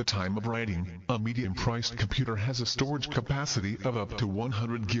 At the time of writing, a medium-priced computer has a storage capacity of up to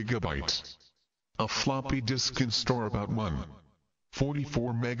 100 gigabytes. A floppy disk can store about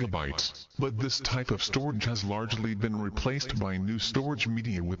 144 megabytes, but this type of storage has largely been replaced by new storage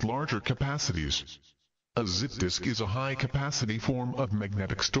media with larger capacities. A zip disk is a high-capacity form of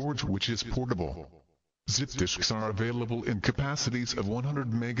magnetic storage which is portable. Zip disks are available in capacities of 100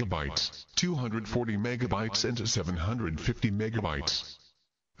 megabytes, 240 megabytes and 750 megabytes.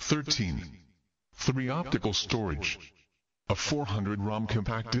 13. 3. Optical storage. A 400 ROM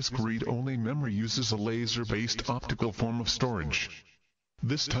compact disc read-only memory uses a laser-based optical form of storage.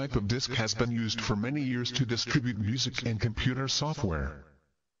 This type of disc has been used for many years to distribute music and computer software.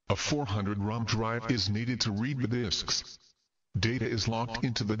 A 400 ROM drive is needed to read the discs. Data is locked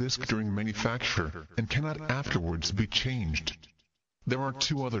into the disc during manufacture and cannot afterwards be changed. There are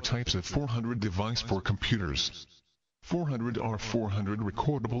two other types of 400 device for computers. 400 R400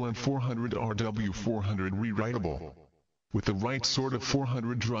 recordable and 400 RW400 rewritable. With the right sort of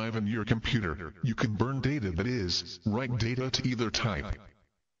 400 drive in your computer, you can burn data, that is, write data to either type.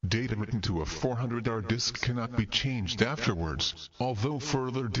 Data written to a 400R disk cannot be changed afterwards, although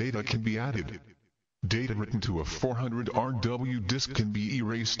further data can be added. Data written to a 400RW disk can be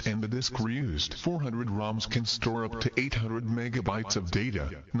erased and the disk reused. 400 ROMs can store up to 800 megabytes of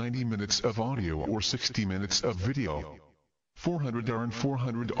data, 90 minutes of audio or 60 minutes of video. 400R and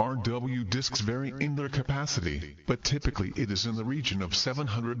 400RW disks vary in their capacity, but typically it is in the region of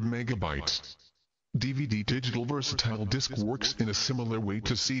 700 megabytes. DVD digital versatile disk works in a similar way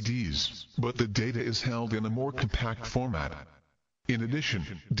to CDs, but the data is held in a more compact format. In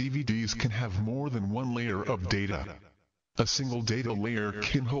addition, DVDs can have more than one layer of data. A single data layer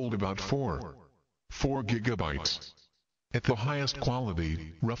can hold about 4 gigabytes. At the highest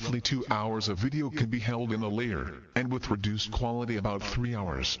quality, roughly 2 hours of video can be held in a layer, and with reduced quality about 3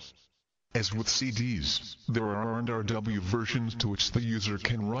 hours. As with CDs, there are RW versions to which the user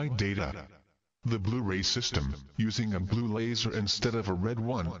can write data. The Blu-ray system, using a blue laser instead of a red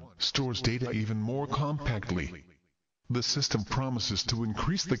one, stores data even more compactly. The system promises to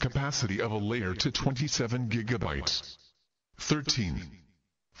increase the capacity of a layer to 27 gigabytes. 13.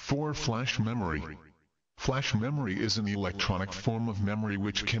 4. Flash memory. Flash memory is an electronic form of memory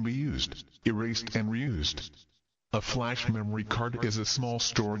which can be used, erased and reused. A flash memory card is a small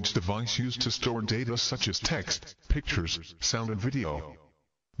storage device used to store data such as text, pictures, sound and video.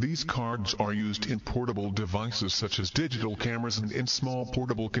 These cards are used in portable devices such as digital cameras and in small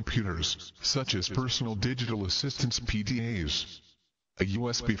portable computers, such as personal digital assistants PDAs. A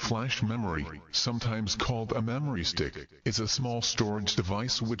USB flash memory, sometimes called a memory stick, is a small storage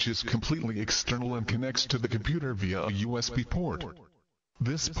device which is completely external and connects to the computer via a USB port.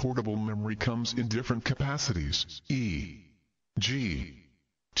 This portable memory comes in different capacities, e.g.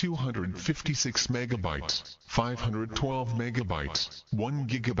 256 megabytes, 512 megabytes, 1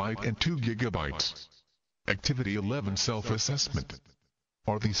 gigabyte and 2 gigabytes. Activity 11 Self-assessment.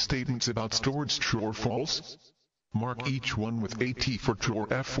 Are these statements about storage true or false? Mark each one with a T for true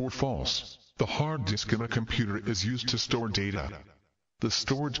or F for false. The hard disk in a computer is used to store data. The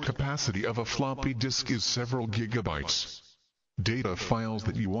storage capacity of a floppy disk is several gigabytes. Data files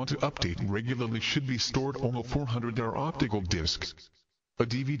that you want to update regularly should be stored on a 400R optical disk. A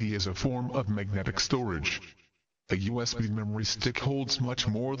DVD is a form of magnetic storage. A USB memory stick holds much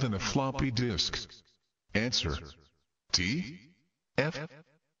more than a floppy disk. Answer: T, F,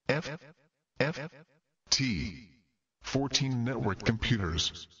 F, F, T. 14. Network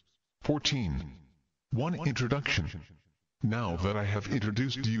computers. 14. 1. Introduction. Now that I have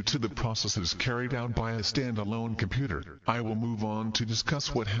introduced you to the processes carried out by a standalone computer, I will move on to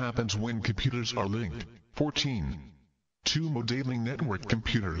discuss what happens when computers are linked. 14. 2. Modeling network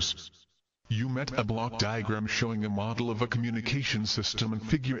computers. You met a block diagram showing a model of a communication system in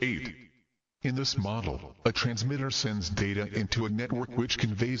Figure 8. In this model, a transmitter sends data into a network which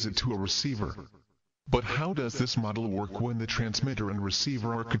conveys it to a receiver. But how does this model work when the transmitter and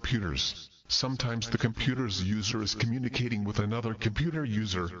receiver are computers? Sometimes the computer's user is communicating with another computer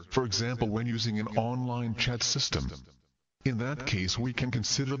user, for example when using an online chat system. In that case we can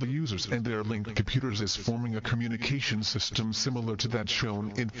consider the users and their linked computers as forming a communication system similar to that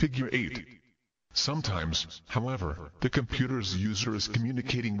shown in Figure 8. Sometimes, however, the computer's user is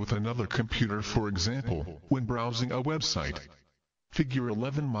communicating with another computer, for example, when browsing a website. Figure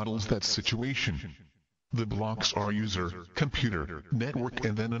 11 models that situation. The blocks are user, computer, network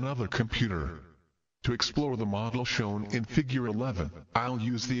and then another computer. To explore the model shown in Figure 11, I'll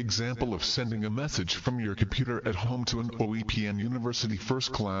use the example of sending a message from your computer at home to an OEPN University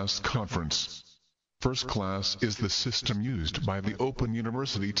First Class conference. First Class is the system used by the Open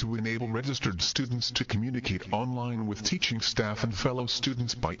University to enable registered students to communicate online with teaching staff and fellow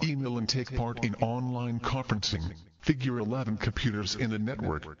students by email and take part in online conferencing. Figure 11 Computers in a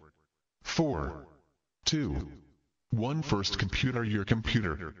network. 4. 2. 1. First computer. Your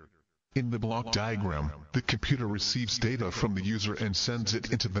computer. In the block diagram, the computer receives data from the user and sends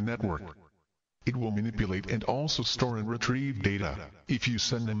it into the network. It will manipulate and also store and retrieve data. If you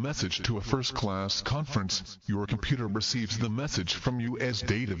send a message to a first-class conference, your computer receives the message from you as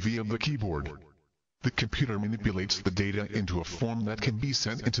data via the keyboard. The computer manipulates the data into a form that can be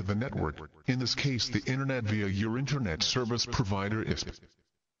sent into the network, in this case the internet via your internet service provider ISP.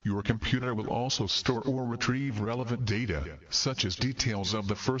 Your computer will also store or retrieve relevant data, such as details of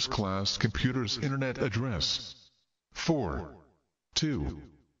the first-class computer's internet address. 4. 2.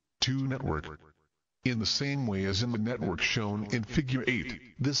 2. Network. In the same way as in the network shown in Figure 8,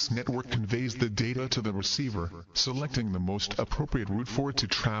 this network conveys the data to the receiver, selecting the most appropriate route for it to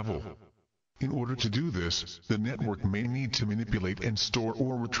travel. In order to do this, the network may need to manipulate and store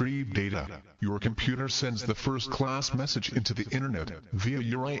or retrieve data. Your computer sends the first-class message into the Internet via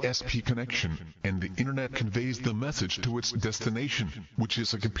your ISP connection, and the Internet conveys the message to its destination, which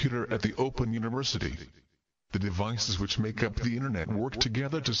is a computer at the Open University. The devices which make up the Internet work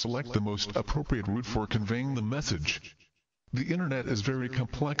together to select the most appropriate route for conveying the message. The Internet is very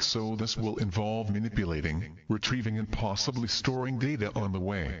complex, so this will involve manipulating, retrieving and possibly storing data on the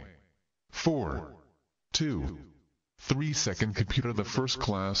way. 4. 2. 3-second computer. The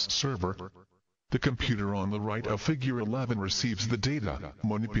first-class server. The computer on the right of figure 11 receives the data,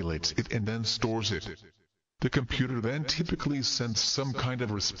 manipulates it and then stores it. The computer then typically sends some kind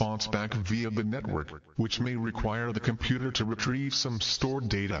of response back via the network, which may require the computer to retrieve some stored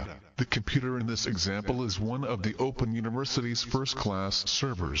data. The computer in this example is one of the Open University's first-class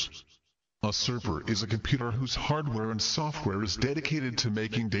servers. A server is a computer whose hardware and software is dedicated to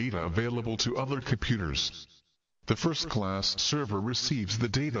making data available to other computers. The first-class server receives the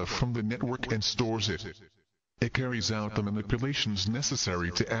data from the network and stores it. It carries out the manipulations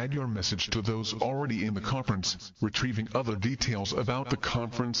necessary to add your message to those already in the conference, retrieving other details about the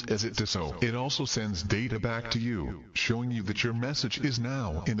conference as it does so. It also sends data back to you, showing you that your message is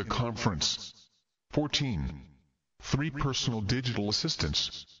now in the conference. 14. 3. Personal digital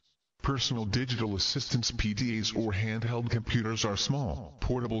assistants. Personal digital assistants PDAs or handheld computers are small,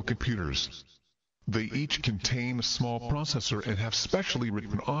 portable computers. They each contain a small processor and have specially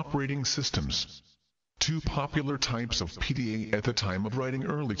written operating systems. Two popular types of PDA at the time of writing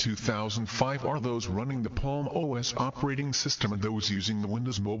early 2005 are those running the Palm OS operating system and those using the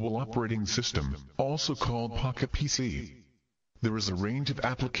Windows Mobile operating system, also called Pocket PC. There is a range of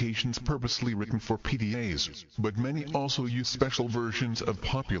applications purposely written for PDAs, but many also use special versions of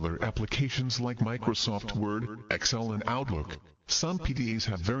popular applications like Microsoft Word, Excel and Outlook. Some PDAs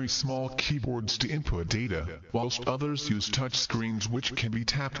have very small keyboards to input data, whilst others use touch screens which can be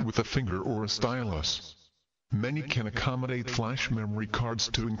tapped with a finger or a stylus. Many can accommodate flash memory cards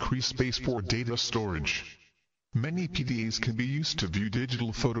to increase space for data storage. Many PDAs can be used to view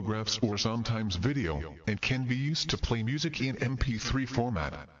digital photographs or sometimes video, and can be used to play music in MP3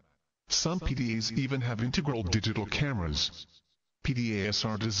 format. Some PDAs even have integral digital cameras. PDAs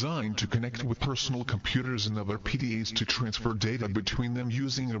are designed to connect with personal computers and other PDAs to transfer data between them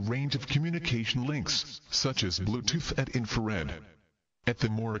using a range of communication links, such as Bluetooth and infrared. At the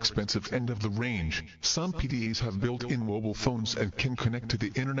more expensive end of the range, some PDAs have built-in mobile phones and can connect to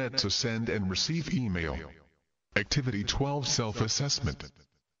the Internet to send and receive email. Activity 12. Self-assessment.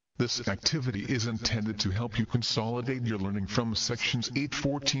 This activity is intended to help you consolidate your learning from sections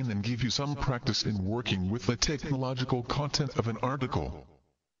 8-14 and give you some practice in working with the technological content of an article.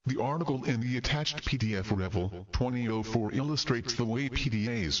 The article in the attached PDF Revel 2004 illustrates the way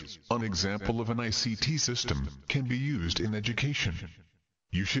PDAs, an example of an ICT system, can be used in education.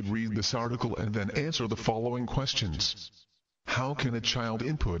 You should read this article and then answer the following questions. How can a child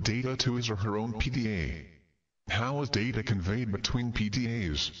input data to his or her own PDA? How is data conveyed between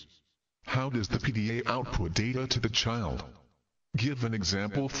PDAs? How does the PDA output data to the child? Give an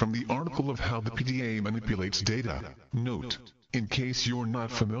example from the article of how the PDA manipulates data. Note, in case you're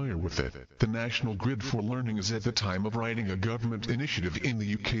not familiar with it, the National Grid for Learning is at the time of writing a government initiative in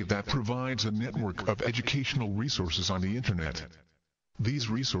the UK that provides a network of educational resources on the Internet. These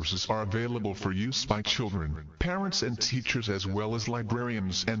resources are available for use by children, parents and teachers as well as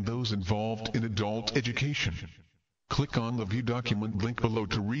librarians and those involved in adult education. Click on the View Document link below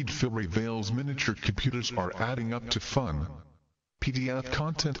to read Phil Vale's Miniature Computers Are Adding Up to Fun. PDF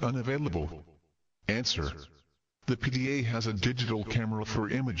content unavailable. Answer. The PDA has a digital camera for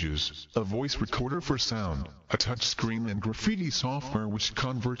images, a voice recorder for sound, a touch screen and graffiti software which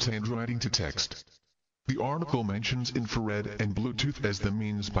converts handwriting to text. The article mentions infrared and Bluetooth as the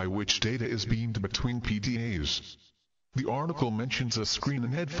means by which data is beamed between PDAs. The article mentions a screen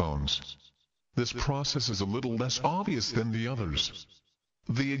and headphones. This process is a little less obvious than the others.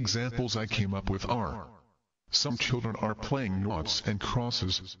 The examples I came up with are: some children are playing noughts and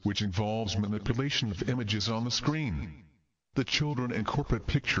crosses, which involves manipulation of images on the screen. The children incorporate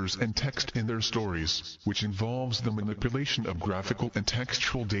pictures and text in their stories, which involves the manipulation of graphical and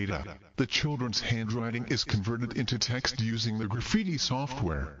textual data. The children's handwriting is converted into text using the graffiti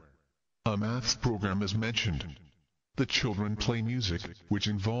software. A math program is mentioned. The children play music, which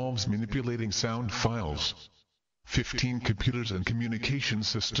involves manipulating sound files. 15 computers and communication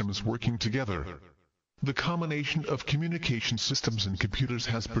systems working together. The combination of communication systems and computers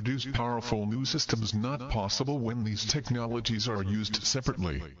has produced powerful new systems not possible when these technologies are used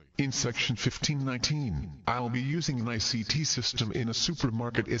separately. In section 1519, I'll be using an ICT system in a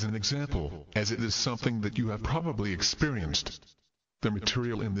supermarket as an example, as it is something that you have probably experienced. The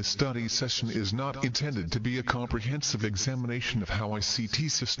material in this study session is not intended to be a comprehensive examination of how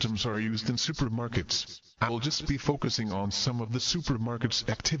ICT systems are used in supermarkets. I'll just be focusing on some of the supermarket's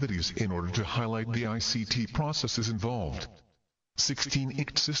activities in order to highlight the ICT processes involved. 16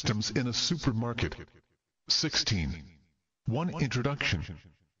 ICT systems in a supermarket. 16.1 Introduction.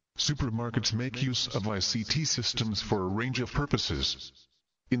 Supermarkets make use of ICT systems for a range of purposes.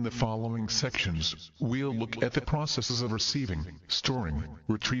 In the following sections, we'll look at the processes of receiving, storing,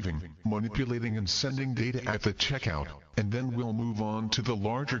 retrieving, manipulating and sending data at the checkout, and then we'll move on to the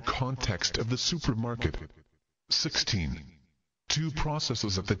larger context of the supermarket. 16.2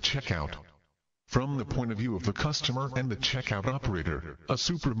 Processes at the checkout. From the point of view of the customer and the checkout operator, a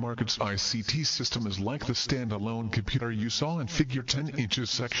supermarket's ICT system is like the standalone computer you saw in Figure 10 inches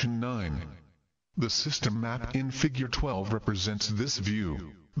Section 9. The system map in Figure 12 represents this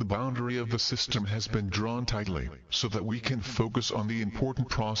view. The boundary of the system has been drawn tightly, so that we can focus on the important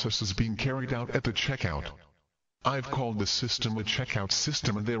processes being carried out at the checkout. I've called the system a checkout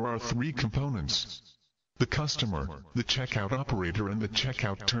system, and there are three components: the customer, the checkout operator and the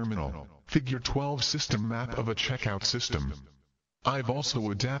checkout terminal. Figure 12 system map of a checkout system. I've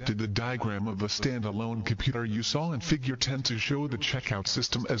also adapted the diagram of the standalone computer you saw in Figure 10 to show the checkout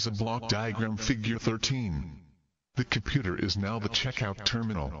system as a block diagram. Figure 13. The computer is now the checkout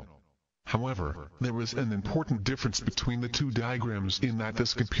terminal. However, there is an important difference between the two diagrams in that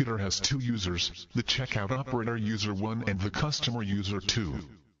this computer has two users, the checkout operator user 1 and the customer user 2.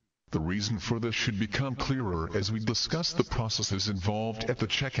 The reason for this should become clearer as we discuss the processes involved at the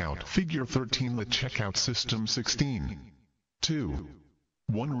checkout. Figure 13. The checkout system. 16.2.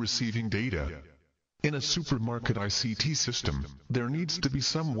 1. Receiving data. In a supermarket ICT system, there needs to be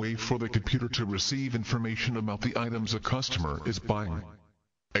some way for the computer to receive information about the items a customer is buying.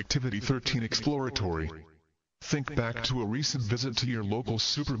 Activity 13. Exploratory. Think back to a recent visit to your local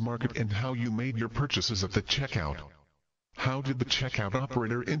supermarket and how you made your purchases at the checkout. How did the checkout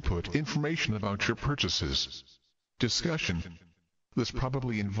operator input information about your purchases? Discussion. This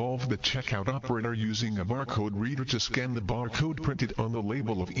probably involved the checkout operator using a barcode reader to scan the barcode printed on the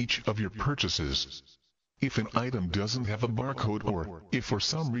label of each of your purchases. If an item doesn't have a barcode, or if for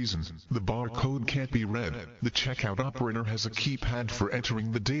some reason the barcode can't be read, the checkout operator has a keypad for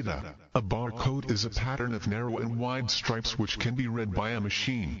entering the data. A barcode is a pattern of narrow and wide stripes which can be read by a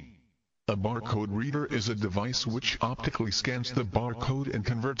machine. A barcode reader is a device which optically scans the barcode and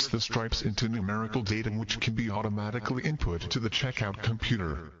converts the stripes into numerical data which can be automatically input to the checkout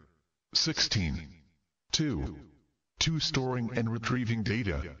computer. 16.2. 2. Storing and retrieving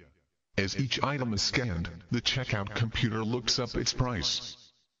data. As each item is scanned, the checkout computer looks up its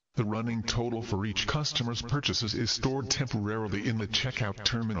price. The running total for each customer's purchases is stored temporarily in the checkout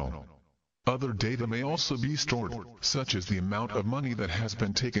terminal. Other data may also be stored, such as the amount of money that has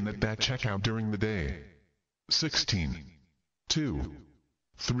been taken at that checkout during the day. 16.2.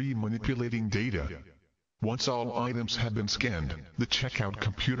 3. Manipulating data. Once all items have been scanned, the checkout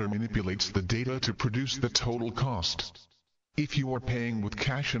computer manipulates the data to produce the total cost. If you are paying with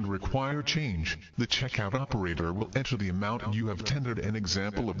cash and require change, the checkout operator will enter the amount you have tendered. An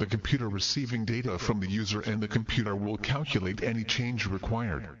example of the computer receiving data from the user, and the computer will calculate any change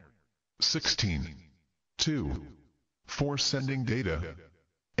required. 16.2. 4. Sending data.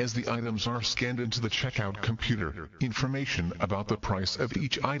 As the items are scanned into the checkout computer, information about the price of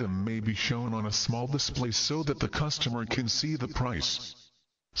each item may be shown on a small display so that the customer can see the price.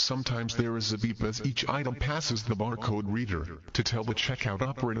 Sometimes there is a beep as each item passes the barcode reader, to tell the checkout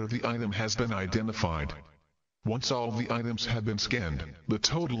operator the item has been identified. Once all the items have been scanned, the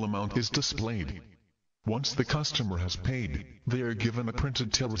total amount is displayed. Once the customer has paid, they are given a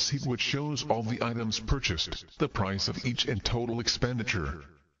printed till receipt which shows all the items purchased, the price of each and total expenditure.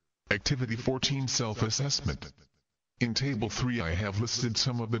 Activity 14. Self-assessment. In Table 3 I have listed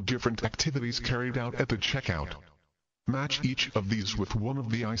some of the different activities carried out at the checkout. Match each of these with one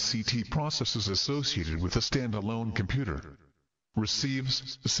of the ICT processes associated with a standalone computer.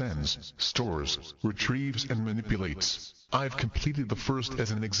 Receives, sends, stores, retrieves and manipulates. I've completed the first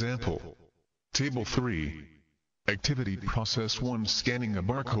as an example. Table 3. Activity Process 1. Scanning a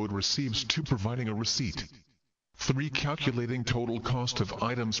barcode. Receives 2. Providing a receipt. 3. Calculating total cost of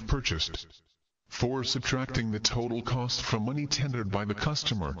items purchased. 4. Subtracting the total cost from money tendered by the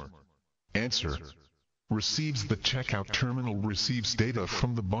customer. Answer. Receives. The checkout terminal receives data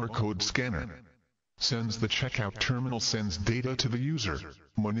from the barcode scanner. Sends the checkout terminal sends data to the user.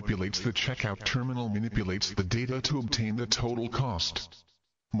 Manipulates the checkout terminal manipulates the data to obtain the total cost.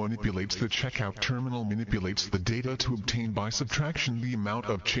 Manipulates the checkout terminal manipulates the data to obtain by subtraction the amount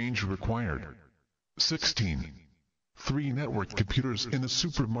of change required. 16. 3 networked computers in a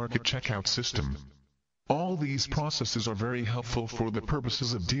supermarket checkout system. All these processes are very helpful for the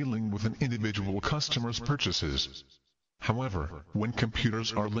purposes of dealing with an individual customer's purchases. However, when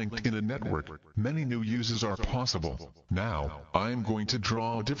computers are linked in a network, many new uses are possible. Now, I am going to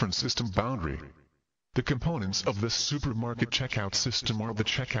draw a different system boundary. The components of this supermarket checkout system are the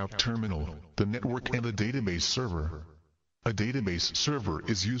checkout terminal, the network and the database server. A database server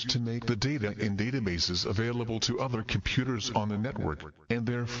is used to make the data in databases available to other computers on the network, and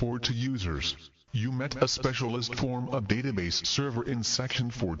therefore to users. You met a specialist form of database server in section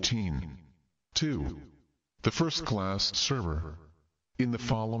 14. 2. The first-class server. In the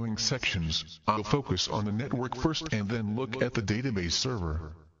following sections, I'll focus on the network first and then look at the database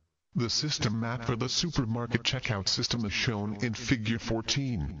server. The system map for the supermarket checkout system is shown in figure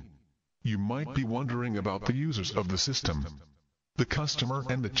 14. You might be wondering about the users of the system, the customer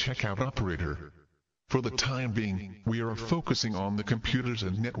and the checkout operator. For the time being, we are focusing on the computers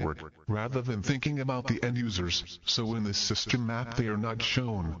and network, rather than thinking about the end users, so in this system map they are not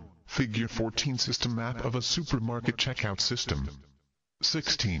shown. Figure 14 system map of a supermarket checkout system.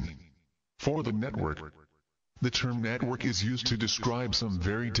 16. For the network. The term network is used to describe some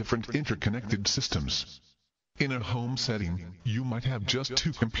very different interconnected systems. In a home setting, you might have just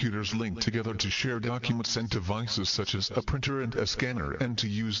 2 computers linked together to share documents and devices such as a printer and a scanner and to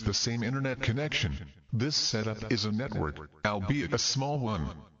use the same internet connection. This setup is a network, albeit a small one.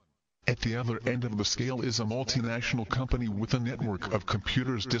 At the other end of the scale is a multinational company with a network of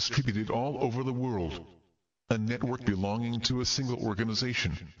computers distributed all over the world. A network belonging to a single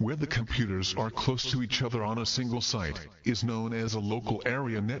organization, where the computers are close to each other on a single site, is known as a local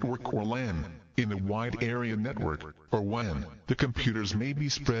area network or LAN. In a wide area network, or WAN, the computers may be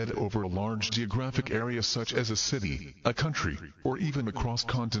spread over a large geographic area such as a city, a country, or even across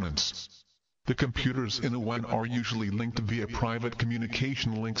continents. The computers in a WAN are usually linked via private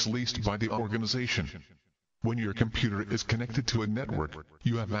communication links leased by the organization. When your computer is connected to a network,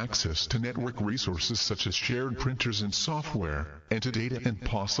 you have access to network resources such as shared printers and software, and to data and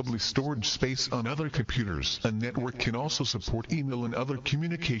possibly storage space on other computers. A network can also support email and other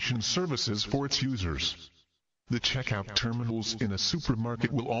communication services for its users. The checkout terminals in a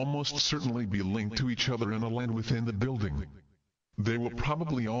supermarket will almost certainly be linked to each other in a LAN within the building. There will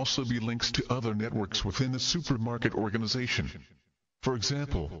probably also be links to other networks within the supermarket organization. For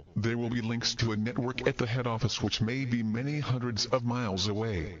example, there will be links to a network at the head office which may be many hundreds of miles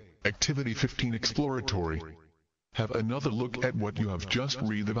away. Activity 15 Exploratory. Have another look at what you have just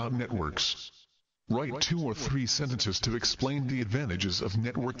read about networks. Write 2 or 3 sentences to explain the advantages of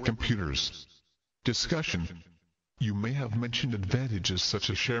networked computers. Discussion. You may have mentioned advantages such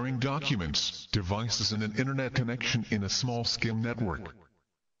as sharing documents, devices and an internet connection in a small-scale network.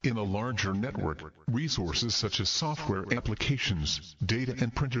 In a larger network, resources such as software applications, data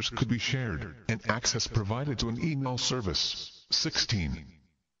and printers could be shared, and access provided to an email service. 16.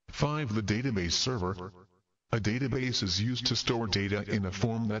 5. The database server. A database is used to store data in a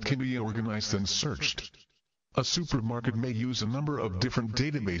form that can be organized and searched. A supermarket may use a number of different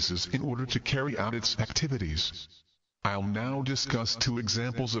databases in order to carry out its activities. I'll now discuss 2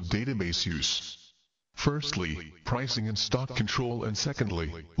 examples of database use. Firstly, pricing and stock control, and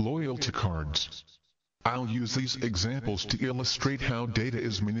secondly, loyalty cards. I'll use these examples to illustrate how data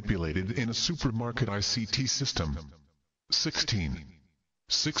is manipulated in a supermarket ICT system. 16.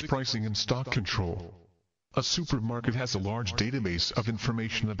 6. Pricing and stock control. A supermarket has a large database of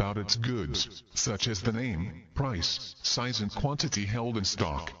information about its goods, such as the name, price, size and quantity held in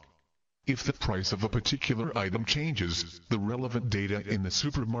stock. If the price of a particular item changes, the relevant data in the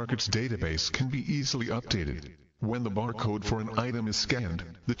supermarket's database can be easily updated. When the barcode for an item is scanned,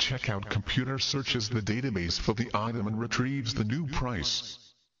 the checkout computer searches the database for the item and retrieves the new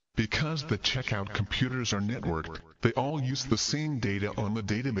price. Because the checkout computers are networked, they all use the same data on the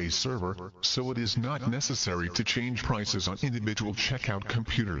database server, so it is not necessary to change prices on individual checkout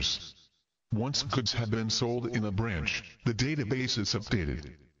computers. Once goods have been sold in a branch, the database is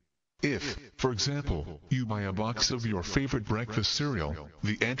updated. If, for example, you buy a box of your favorite breakfast cereal,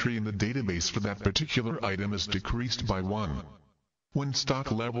 the entry in the database for that particular item is decreased by 1. When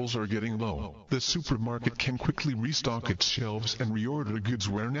stock levels are getting low, the supermarket can quickly restock its shelves and reorder goods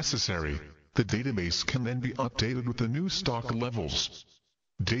where necessary. The database can then be updated with the new stock levels.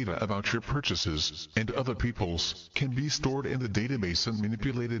 Data about your purchases, and other people's, can be stored in the database and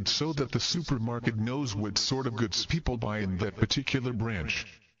manipulated so that the supermarket knows what sort of goods people buy in that particular branch.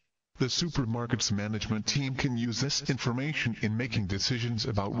 The supermarket's management team can use this information in making decisions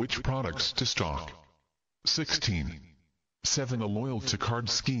about which products to stock. 16. 7. A loyalty card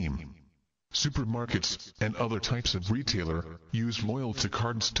scheme. Supermarkets, and other types of retailer, use loyalty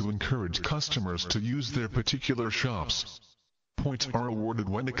cards to encourage customers to use their particular shops. Points are awarded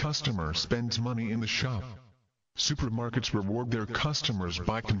when a customer spends money in the shop. Supermarkets reward their customers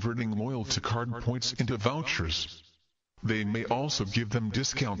by converting loyalty card points into vouchers. They may also give them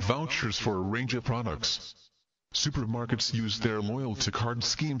discount vouchers for a range of products. Supermarkets use their loyalty card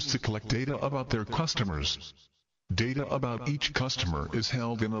schemes to collect data about their customers. Data about each customer is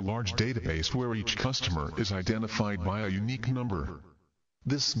held in a large database where each customer is identified by a unique number.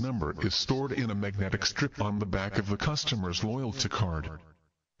 This number is stored in a magnetic strip on the back of the customer's loyalty card.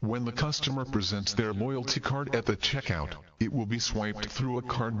 When the customer presents their loyalty card at the checkout, it will be swiped through a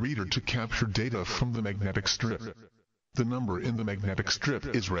card reader to capture data from the magnetic strip. The number in the magnetic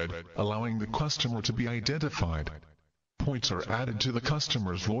strip is read, allowing the customer to be identified. Points are added to the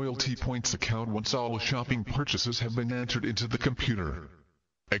customer's loyalty points account once all shopping purchases have been entered into the computer.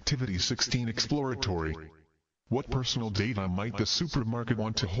 Activity 16. Exploratory. What personal data might the supermarket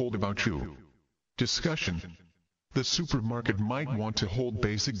want to hold about you? Discussion. The supermarket might want to hold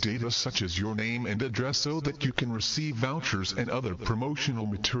basic data such as your name and address so that you can receive vouchers and other promotional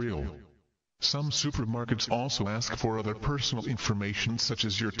material. Some supermarkets also ask for other personal information such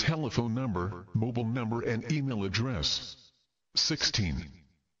as your telephone number, mobile number and email address. 16.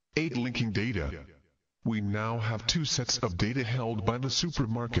 8. Linking data. We now have two sets of data held by the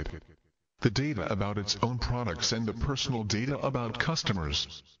supermarket. The data about its own products and the personal data about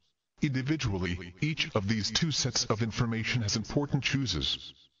customers. Individually, each of these two sets of information has important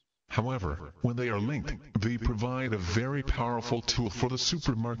choices. However, when they are linked, they provide a very powerful tool for the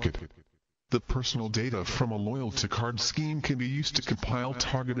supermarket. The personal data from a loyalty card scheme can be used to compile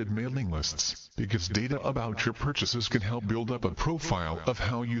targeted mailing lists, because data about your purchases can help build up a profile of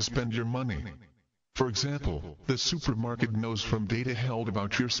how you spend your money. For example, the supermarket knows from data held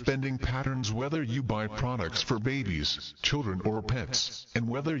about your spending patterns whether you buy products for babies, children or pets, and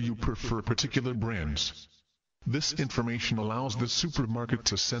whether you prefer particular brands. This information allows the supermarket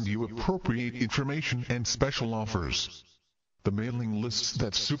to send you appropriate information and special offers. The mailing lists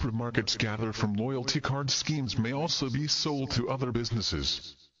that supermarkets gather from loyalty card schemes may also be sold to other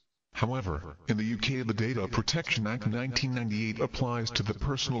businesses. However, in the UK the Data Protection Act 1998 applies to the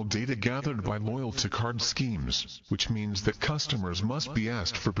personal data gathered by loyalty card schemes, which means that customers must be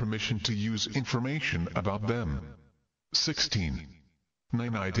asked for permission to use information about them. 16.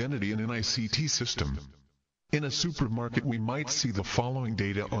 9. Identity in an ICT system. In a supermarket we might see the following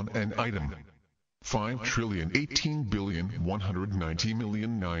data on an item.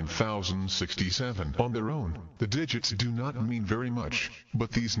 5,018,190,009,067. On their own, the digits do not mean very much,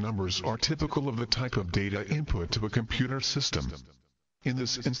 but these numbers are typical of the type of data input to a computer system. In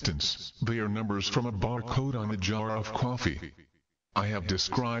this instance, they are numbers from a barcode on a jar of coffee. I have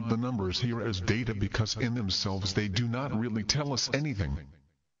described the numbers here as data because in themselves they do not really tell us anything.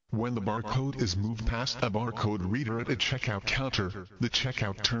 When the barcode is moved past a barcode reader at a checkout counter, the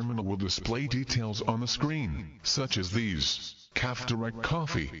checkout terminal will display details on the screen, such as these: Caf Direct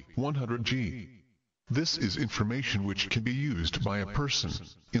Coffee, 100g. This is information which can be used by a person.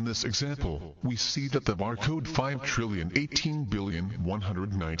 In this example, we see that the barcode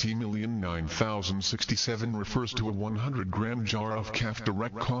 5,018,190,009,067 refers to a 100-gram jar of Caf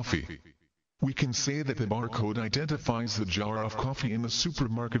Direct Coffee. We can say that the barcode identifies the jar of coffee in the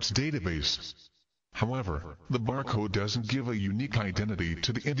supermarket's database. However, the barcode doesn't give a unique identity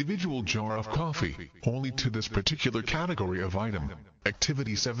to the individual jar of coffee, only to this particular category of item.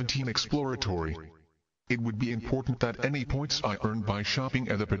 Activity 17. Exploratory. It would be important that any points I earned by shopping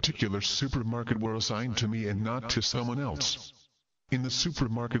at a particular supermarket were assigned to me and not to someone else. In the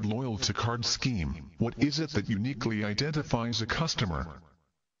supermarket loyalty card scheme, what is it that uniquely identifies a customer?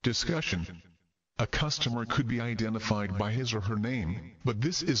 Discussion. A customer could be identified by his or her name, but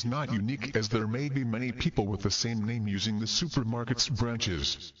this is not unique as there may be many people with the same name using the supermarket's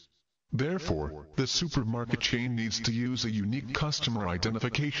branches. Therefore, the supermarket chain needs to use a unique customer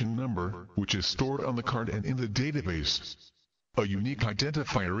identification number, which is stored on the card and in the database. A unique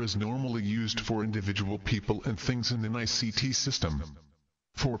identifier is normally used for individual people and things in an ICT system.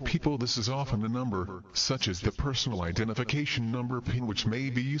 For people this is often a number, such as the personal identification number PIN, which may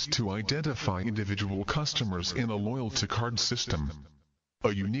be used to identify individual customers in a loyalty card system.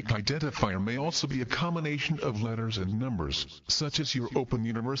 A unique identifier may also be a combination of letters and numbers, such as your Open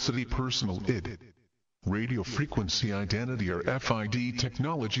University Personal ID. Radio Frequency Identity or FID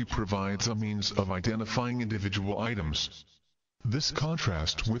technology provides a means of identifying individual items. This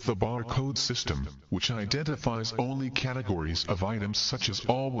contrasts with the barcode system, which identifies only categories of items such as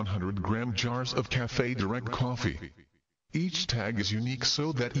all 100-gram jars of Cafe Direct coffee. Each tag is unique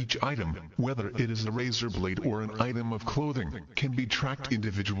so that each item, whether it is a razor blade or an item of clothing, can be tracked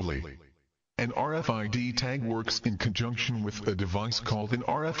individually. An RFID tag works in conjunction with a device called an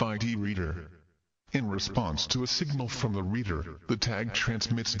RFID reader. In response to a signal from the reader, the tag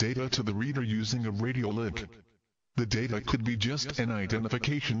transmits data to the reader using a radio link. The data could be just an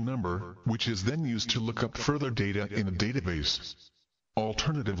identification number, which is then used to look up further data in a database.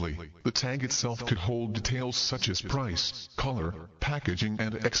 Alternatively, the tag itself could hold details such as price, color, packaging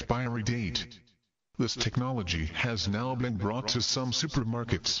and expiry date. This technology has now been brought to some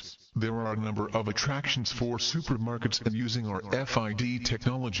supermarkets. There are a number of attractions for supermarkets in using our FID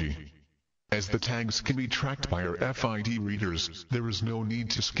technology. As the tags can be tracked by our FID readers, there is no need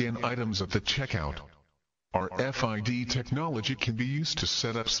to scan items at the checkout. Our FID technology can be used to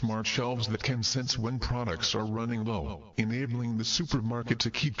set up smart shelves that can sense when products are running low, enabling the supermarket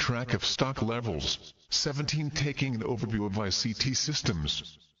to keep track of stock levels. 17. Taking an overview of ICT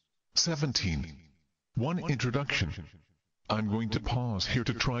systems. 17. 1. Introduction. I'm going to pause here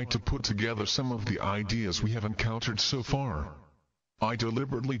to try to put together some of the ideas we have encountered so far. I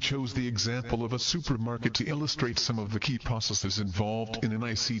deliberately chose the example of a supermarket to illustrate some of the key processes involved in an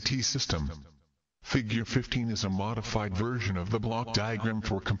ICT system. Figure 15 is a modified version of the block diagram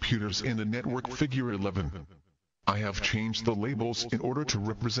for computers in a network. Figure 11. I have changed the labels in order to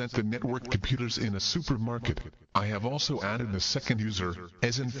represent the network computers in a supermarket. I have also added a second user,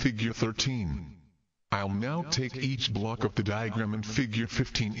 as in Figure 13. I'll now take each block of the diagram in Figure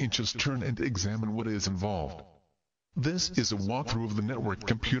 15 inches turn and examine what is involved. This is a walkthrough of the network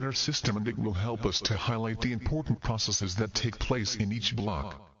computer system and it will help us to highlight the important processes that take place in each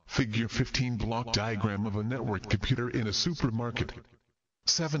block. Figure 15 block diagram of a network computer in a supermarket.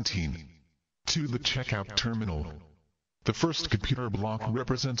 17. 2. The checkout terminal. The first computer block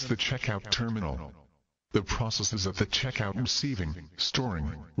represents the checkout terminal. The processes at the checkout receiving,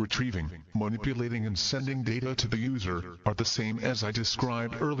 storing, retrieving, manipulating and sending data to the user are the same as I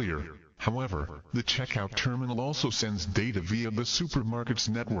described earlier. However, the checkout terminal also sends data via the supermarket's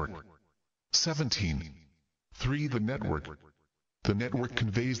network. 17. 3. The network. The network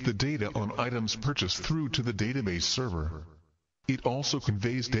conveys the data on items purchased through to the database server. It also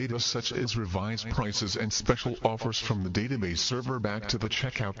conveys data such as revised prices and special offers from the database server back to the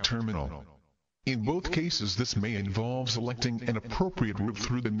checkout terminal. In both cases, this may involve selecting an appropriate route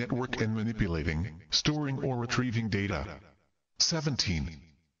through the network and manipulating, storing or retrieving data. 17.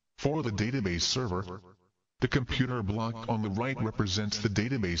 For the database server, the computer block on the right represents the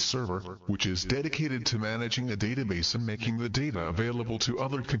database server, which is dedicated to managing a database and making the data available to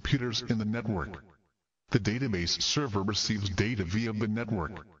other computers in the network. The database server receives data via the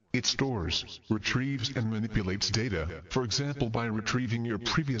network. It stores, retrieves and manipulates data, for example by retrieving your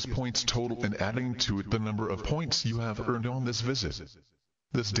previous points total and adding to it the number of points you have earned on this visit.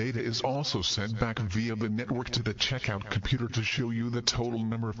 This data is also sent back via the network to the checkout computer to show you the total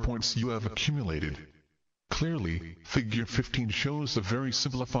number of points you have accumulated. Clearly, Figure 15 shows a very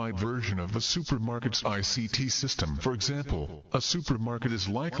simplified version of the supermarket's ICT system. For example, a supermarket is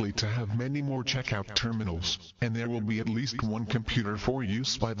likely to have many more checkout terminals, and there will be at least one computer for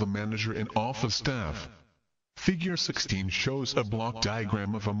use by the manager and office staff. Figure 16 shows a block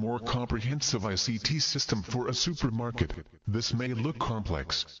diagram of a more comprehensive ICT system for a supermarket. This may look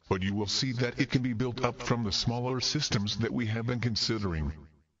complex, but you will see that it can be built up from the smaller systems that we have been considering.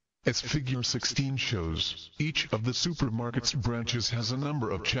 As Figure 16 shows, each of the supermarket's branches has a number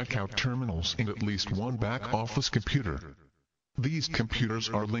of checkout terminals and at least one back-office computer. These computers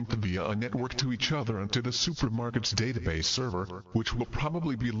are linked via a network to each other and to the supermarket's database server, which will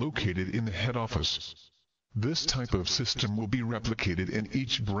probably be located in the head office. This type of system will be replicated in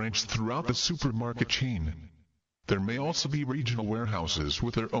each branch throughout the supermarket chain. There may also be regional warehouses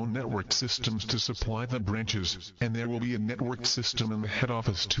with their own networked systems to supply the branches, and there will be a networked system in the head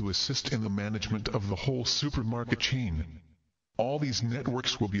office to assist in the management of the whole supermarket chain. All these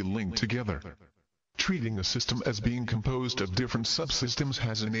networks will be linked together. Treating a system as being composed of different subsystems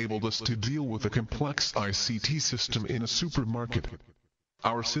has enabled us to deal with a complex ICT system in a supermarket.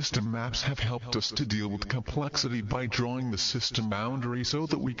 Our system maps have helped us to deal with complexity by drawing the system boundary so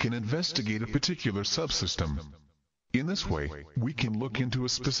that we can investigate a particular subsystem. In this way, we can look into a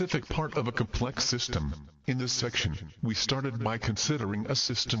specific part of a complex system. In this section, we started by considering a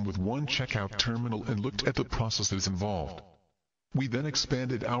system with one checkout terminal and looked at the processes involved. We then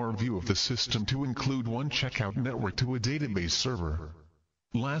expanded our view of the system to include one checkout network to a database server.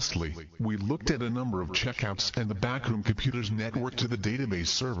 Lastly, we looked at a number of checkouts and the backroom computer's network to the database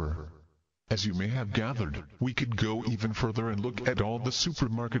server. As you may have gathered, we could go even further and look at all the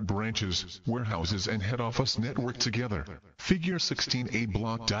supermarket branches, warehouses and head office network together. Figure 16a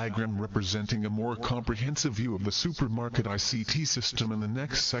block diagram representing a more comprehensive view of the supermarket ICT system. In the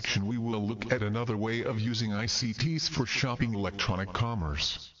next section we will look at another way of using ICTs for shopping electronic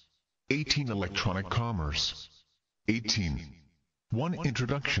commerce. 18. Electronic commerce. 18. 1.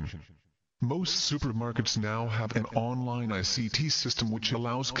 Introduction. Most supermarkets now have an online ICT system which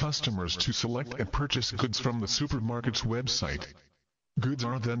allows customers to select and purchase goods from the supermarket's website. Goods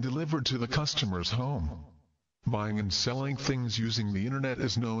are then delivered to the customer's home. Buying and selling things using the internet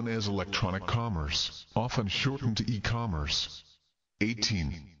is known as electronic commerce, often shortened to e-commerce.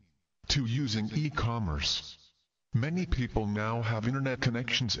 18. 2. Using e-commerce. Many people now have internet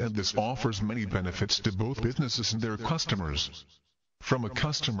connections and this offers many benefits to both businesses and their customers. From a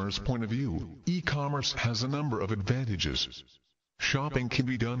customer's point of view, e-commerce has a number of advantages. Shopping can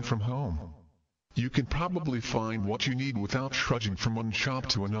be done from home. You can probably find what you need without trudging from one shop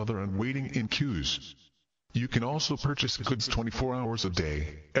to another and waiting in queues. You can also purchase goods 24 hours a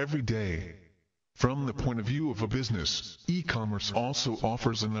day, every day. From the point of view of a business, e-commerce also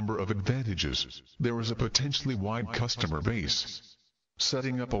offers a number of advantages. There is a potentially wide customer base.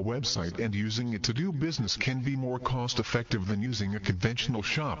 Setting up a website and using it to do business can be more cost-effective than using a conventional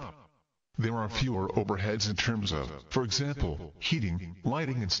shop. There are fewer overheads in terms of, for example, heating,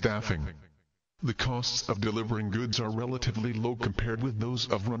 lighting and staffing. The costs of delivering goods are relatively low compared with those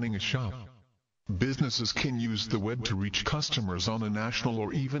of running a shop. Businesses can use the web to reach customers on a national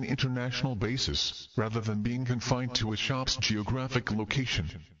or even international basis, rather than being confined to a shop's geographic location.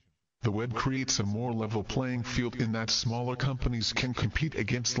 The web creates a more level playing field in that smaller companies can compete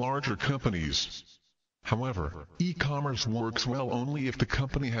against larger companies. However, e-commerce works well only if the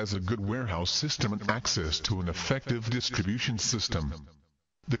company has a good warehouse system and access to an effective distribution system.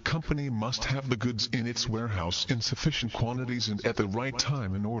 The company must have the goods in its warehouse in sufficient quantities and at the right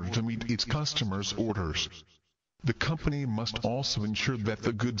time in order to meet its customers' orders. The company must also ensure that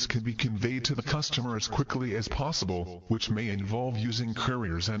the goods can be conveyed to the customer as quickly as possible, which may involve using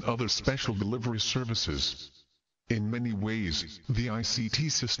couriers and other special delivery services. In many ways, the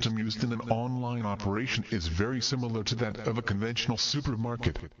ICT system used in an online operation is very similar to that of a conventional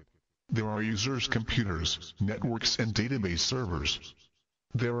supermarket. There are users' computers, networks and database servers.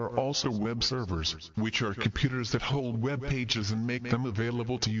 There are also web servers, which are computers that hold web pages and make them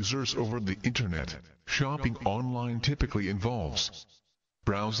available to users over the internet. Shopping online typically involves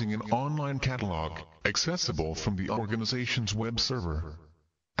browsing an online catalog, accessible from the organization's web server,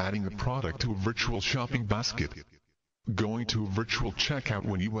 adding a product to a virtual shopping basket, going to a virtual checkout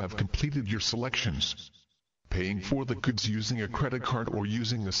when you have completed your selections, paying for the goods using a credit card or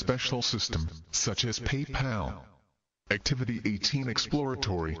using a special system, such as PayPal. Activity 18.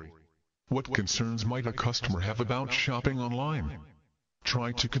 Exploratory. What concerns might a customer have about shopping online?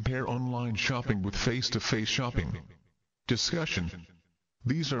 Try to compare online shopping with face-to-face shopping. Discussion.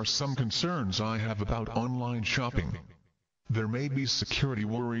 These are some concerns I have about online shopping. There may be security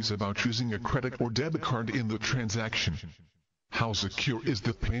worries about using a credit or debit card in the transaction. How secure is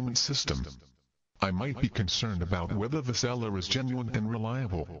the payment system? I might be concerned about whether the seller is genuine and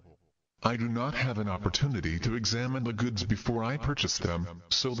reliable. I do not have an opportunity to examine the goods before I purchase them,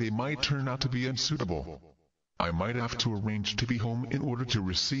 so they might turn out to be unsuitable. I might have to arrange to be home in order to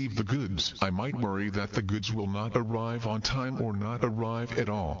receive the goods. I might worry that the goods will not arrive on time or not arrive at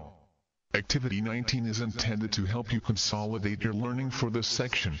all. Activity 19 is intended to help you consolidate your learning for this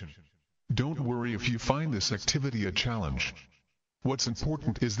section. Don't worry if you find this activity a challenge. What's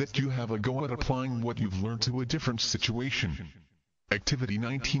important is that you have a go at applying what you've learned to a different situation. Activity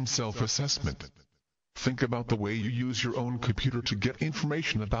 19. Self-assessment. Think about the way you use your own computer to get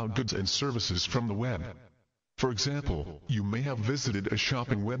information about goods and services from the web. For example, you may have visited a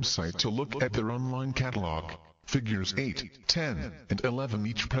shopping website to look at their online catalog. Figures 8, 10, and 11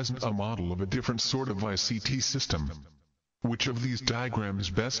 each present a model of a different sort of ICT system. Which of these diagrams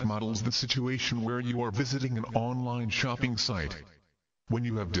best models the situation where you are visiting an online shopping site? When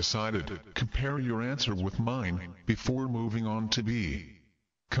you have decided, compare your answer with mine, before moving on to B.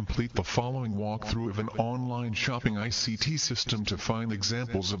 Complete the following walkthrough of an online shopping ICT system to find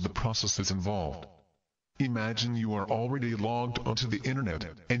examples of the processes involved. Imagine you are already logged onto the internet,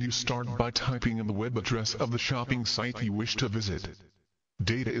 and you start by typing in the web address of the shopping site you wish to visit.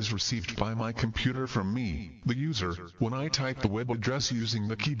 Data is received by my computer from me, the user. When I type the web address using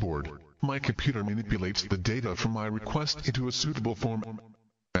the keyboard, my computer manipulates the data from my request into a suitable form.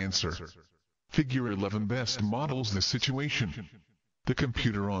 Answer. Figure 11 best models this situation. The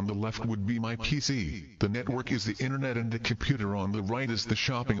computer on the left would be my PC, the network is the internet, and the computer on the right is the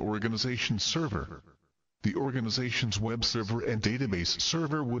shopping organization server. The organization's web server and database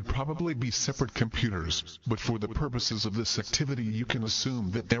server would probably be separate computers, but for the purposes of this activity you can assume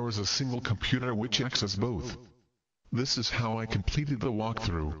that there is a single computer which acts as both. This is how I completed the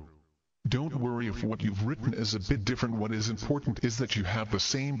walkthrough. Don't worry if what you've written is a bit different. What is important is that you have the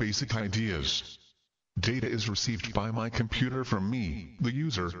same basic ideas. Data is received by my computer from me, the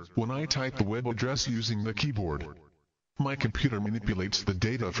user, when I type the web address using the keyboard. My computer manipulates the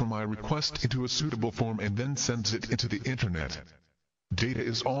data from my request into a suitable form and then sends it into the internet. Data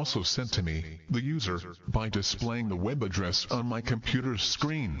is also sent to me, the user, by displaying the web address on my computer's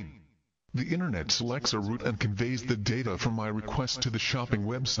screen. The internet selects a route and conveys the data from my request to the shopping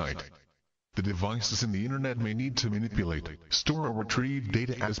website. The devices in the internet may need to manipulate, store or retrieve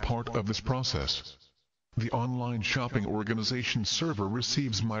data as part of this process. The online shopping organization server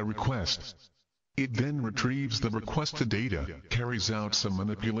receives my request. It then retrieves the requested data, carries out some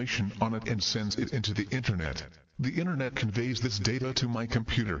manipulation on it and sends it into the internet. The internet conveys this data to my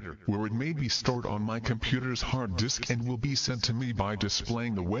computer, where it may be stored on my computer's hard disk and will be sent to me by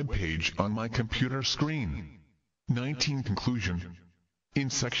displaying the web page on my computer screen. 19. Conclusion. In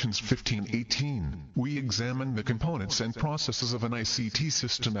sections 15-18, we examine the components and processes of an ICT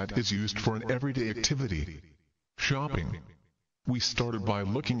system that is used for an everyday activity. Shopping. We started by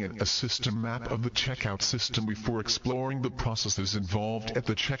looking at a system map of the checkout system before exploring the processes involved at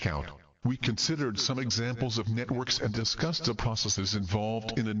the checkout. We considered some examples of networks and discussed the processes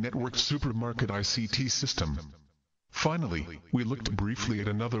involved in a network supermarket ICT system. Finally, we looked briefly at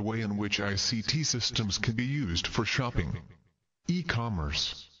another way in which ICT systems can be used for shopping.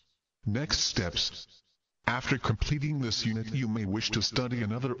 E-commerce. Next steps. After completing this unit, you may wish to study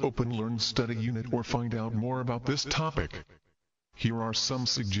another Open Learn study unit or find out more about this topic. Here are some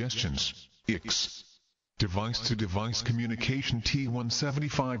suggestions. ICS. Device-to-device communication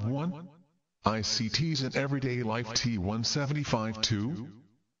T175-1. ICTs in everyday life T175-2.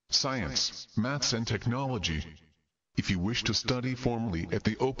 Science, maths and technology. If you wish to study formally at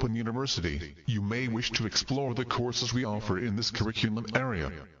the Open University, you may wish to explore the courses we offer in this curriculum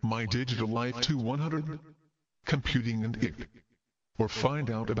area. My Digital Life 2-100. Computing and ICT. Or find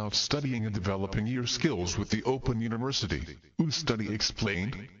out about studying and developing your skills with the Open University. Study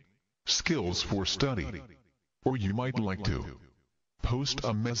Explained. Skills for Study. Or you might like to post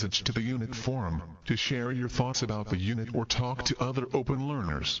a message to the unit forum to share your thoughts about the unit or talk to other open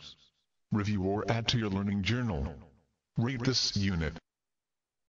learners. Review or add to your learning journal. Rate this unit.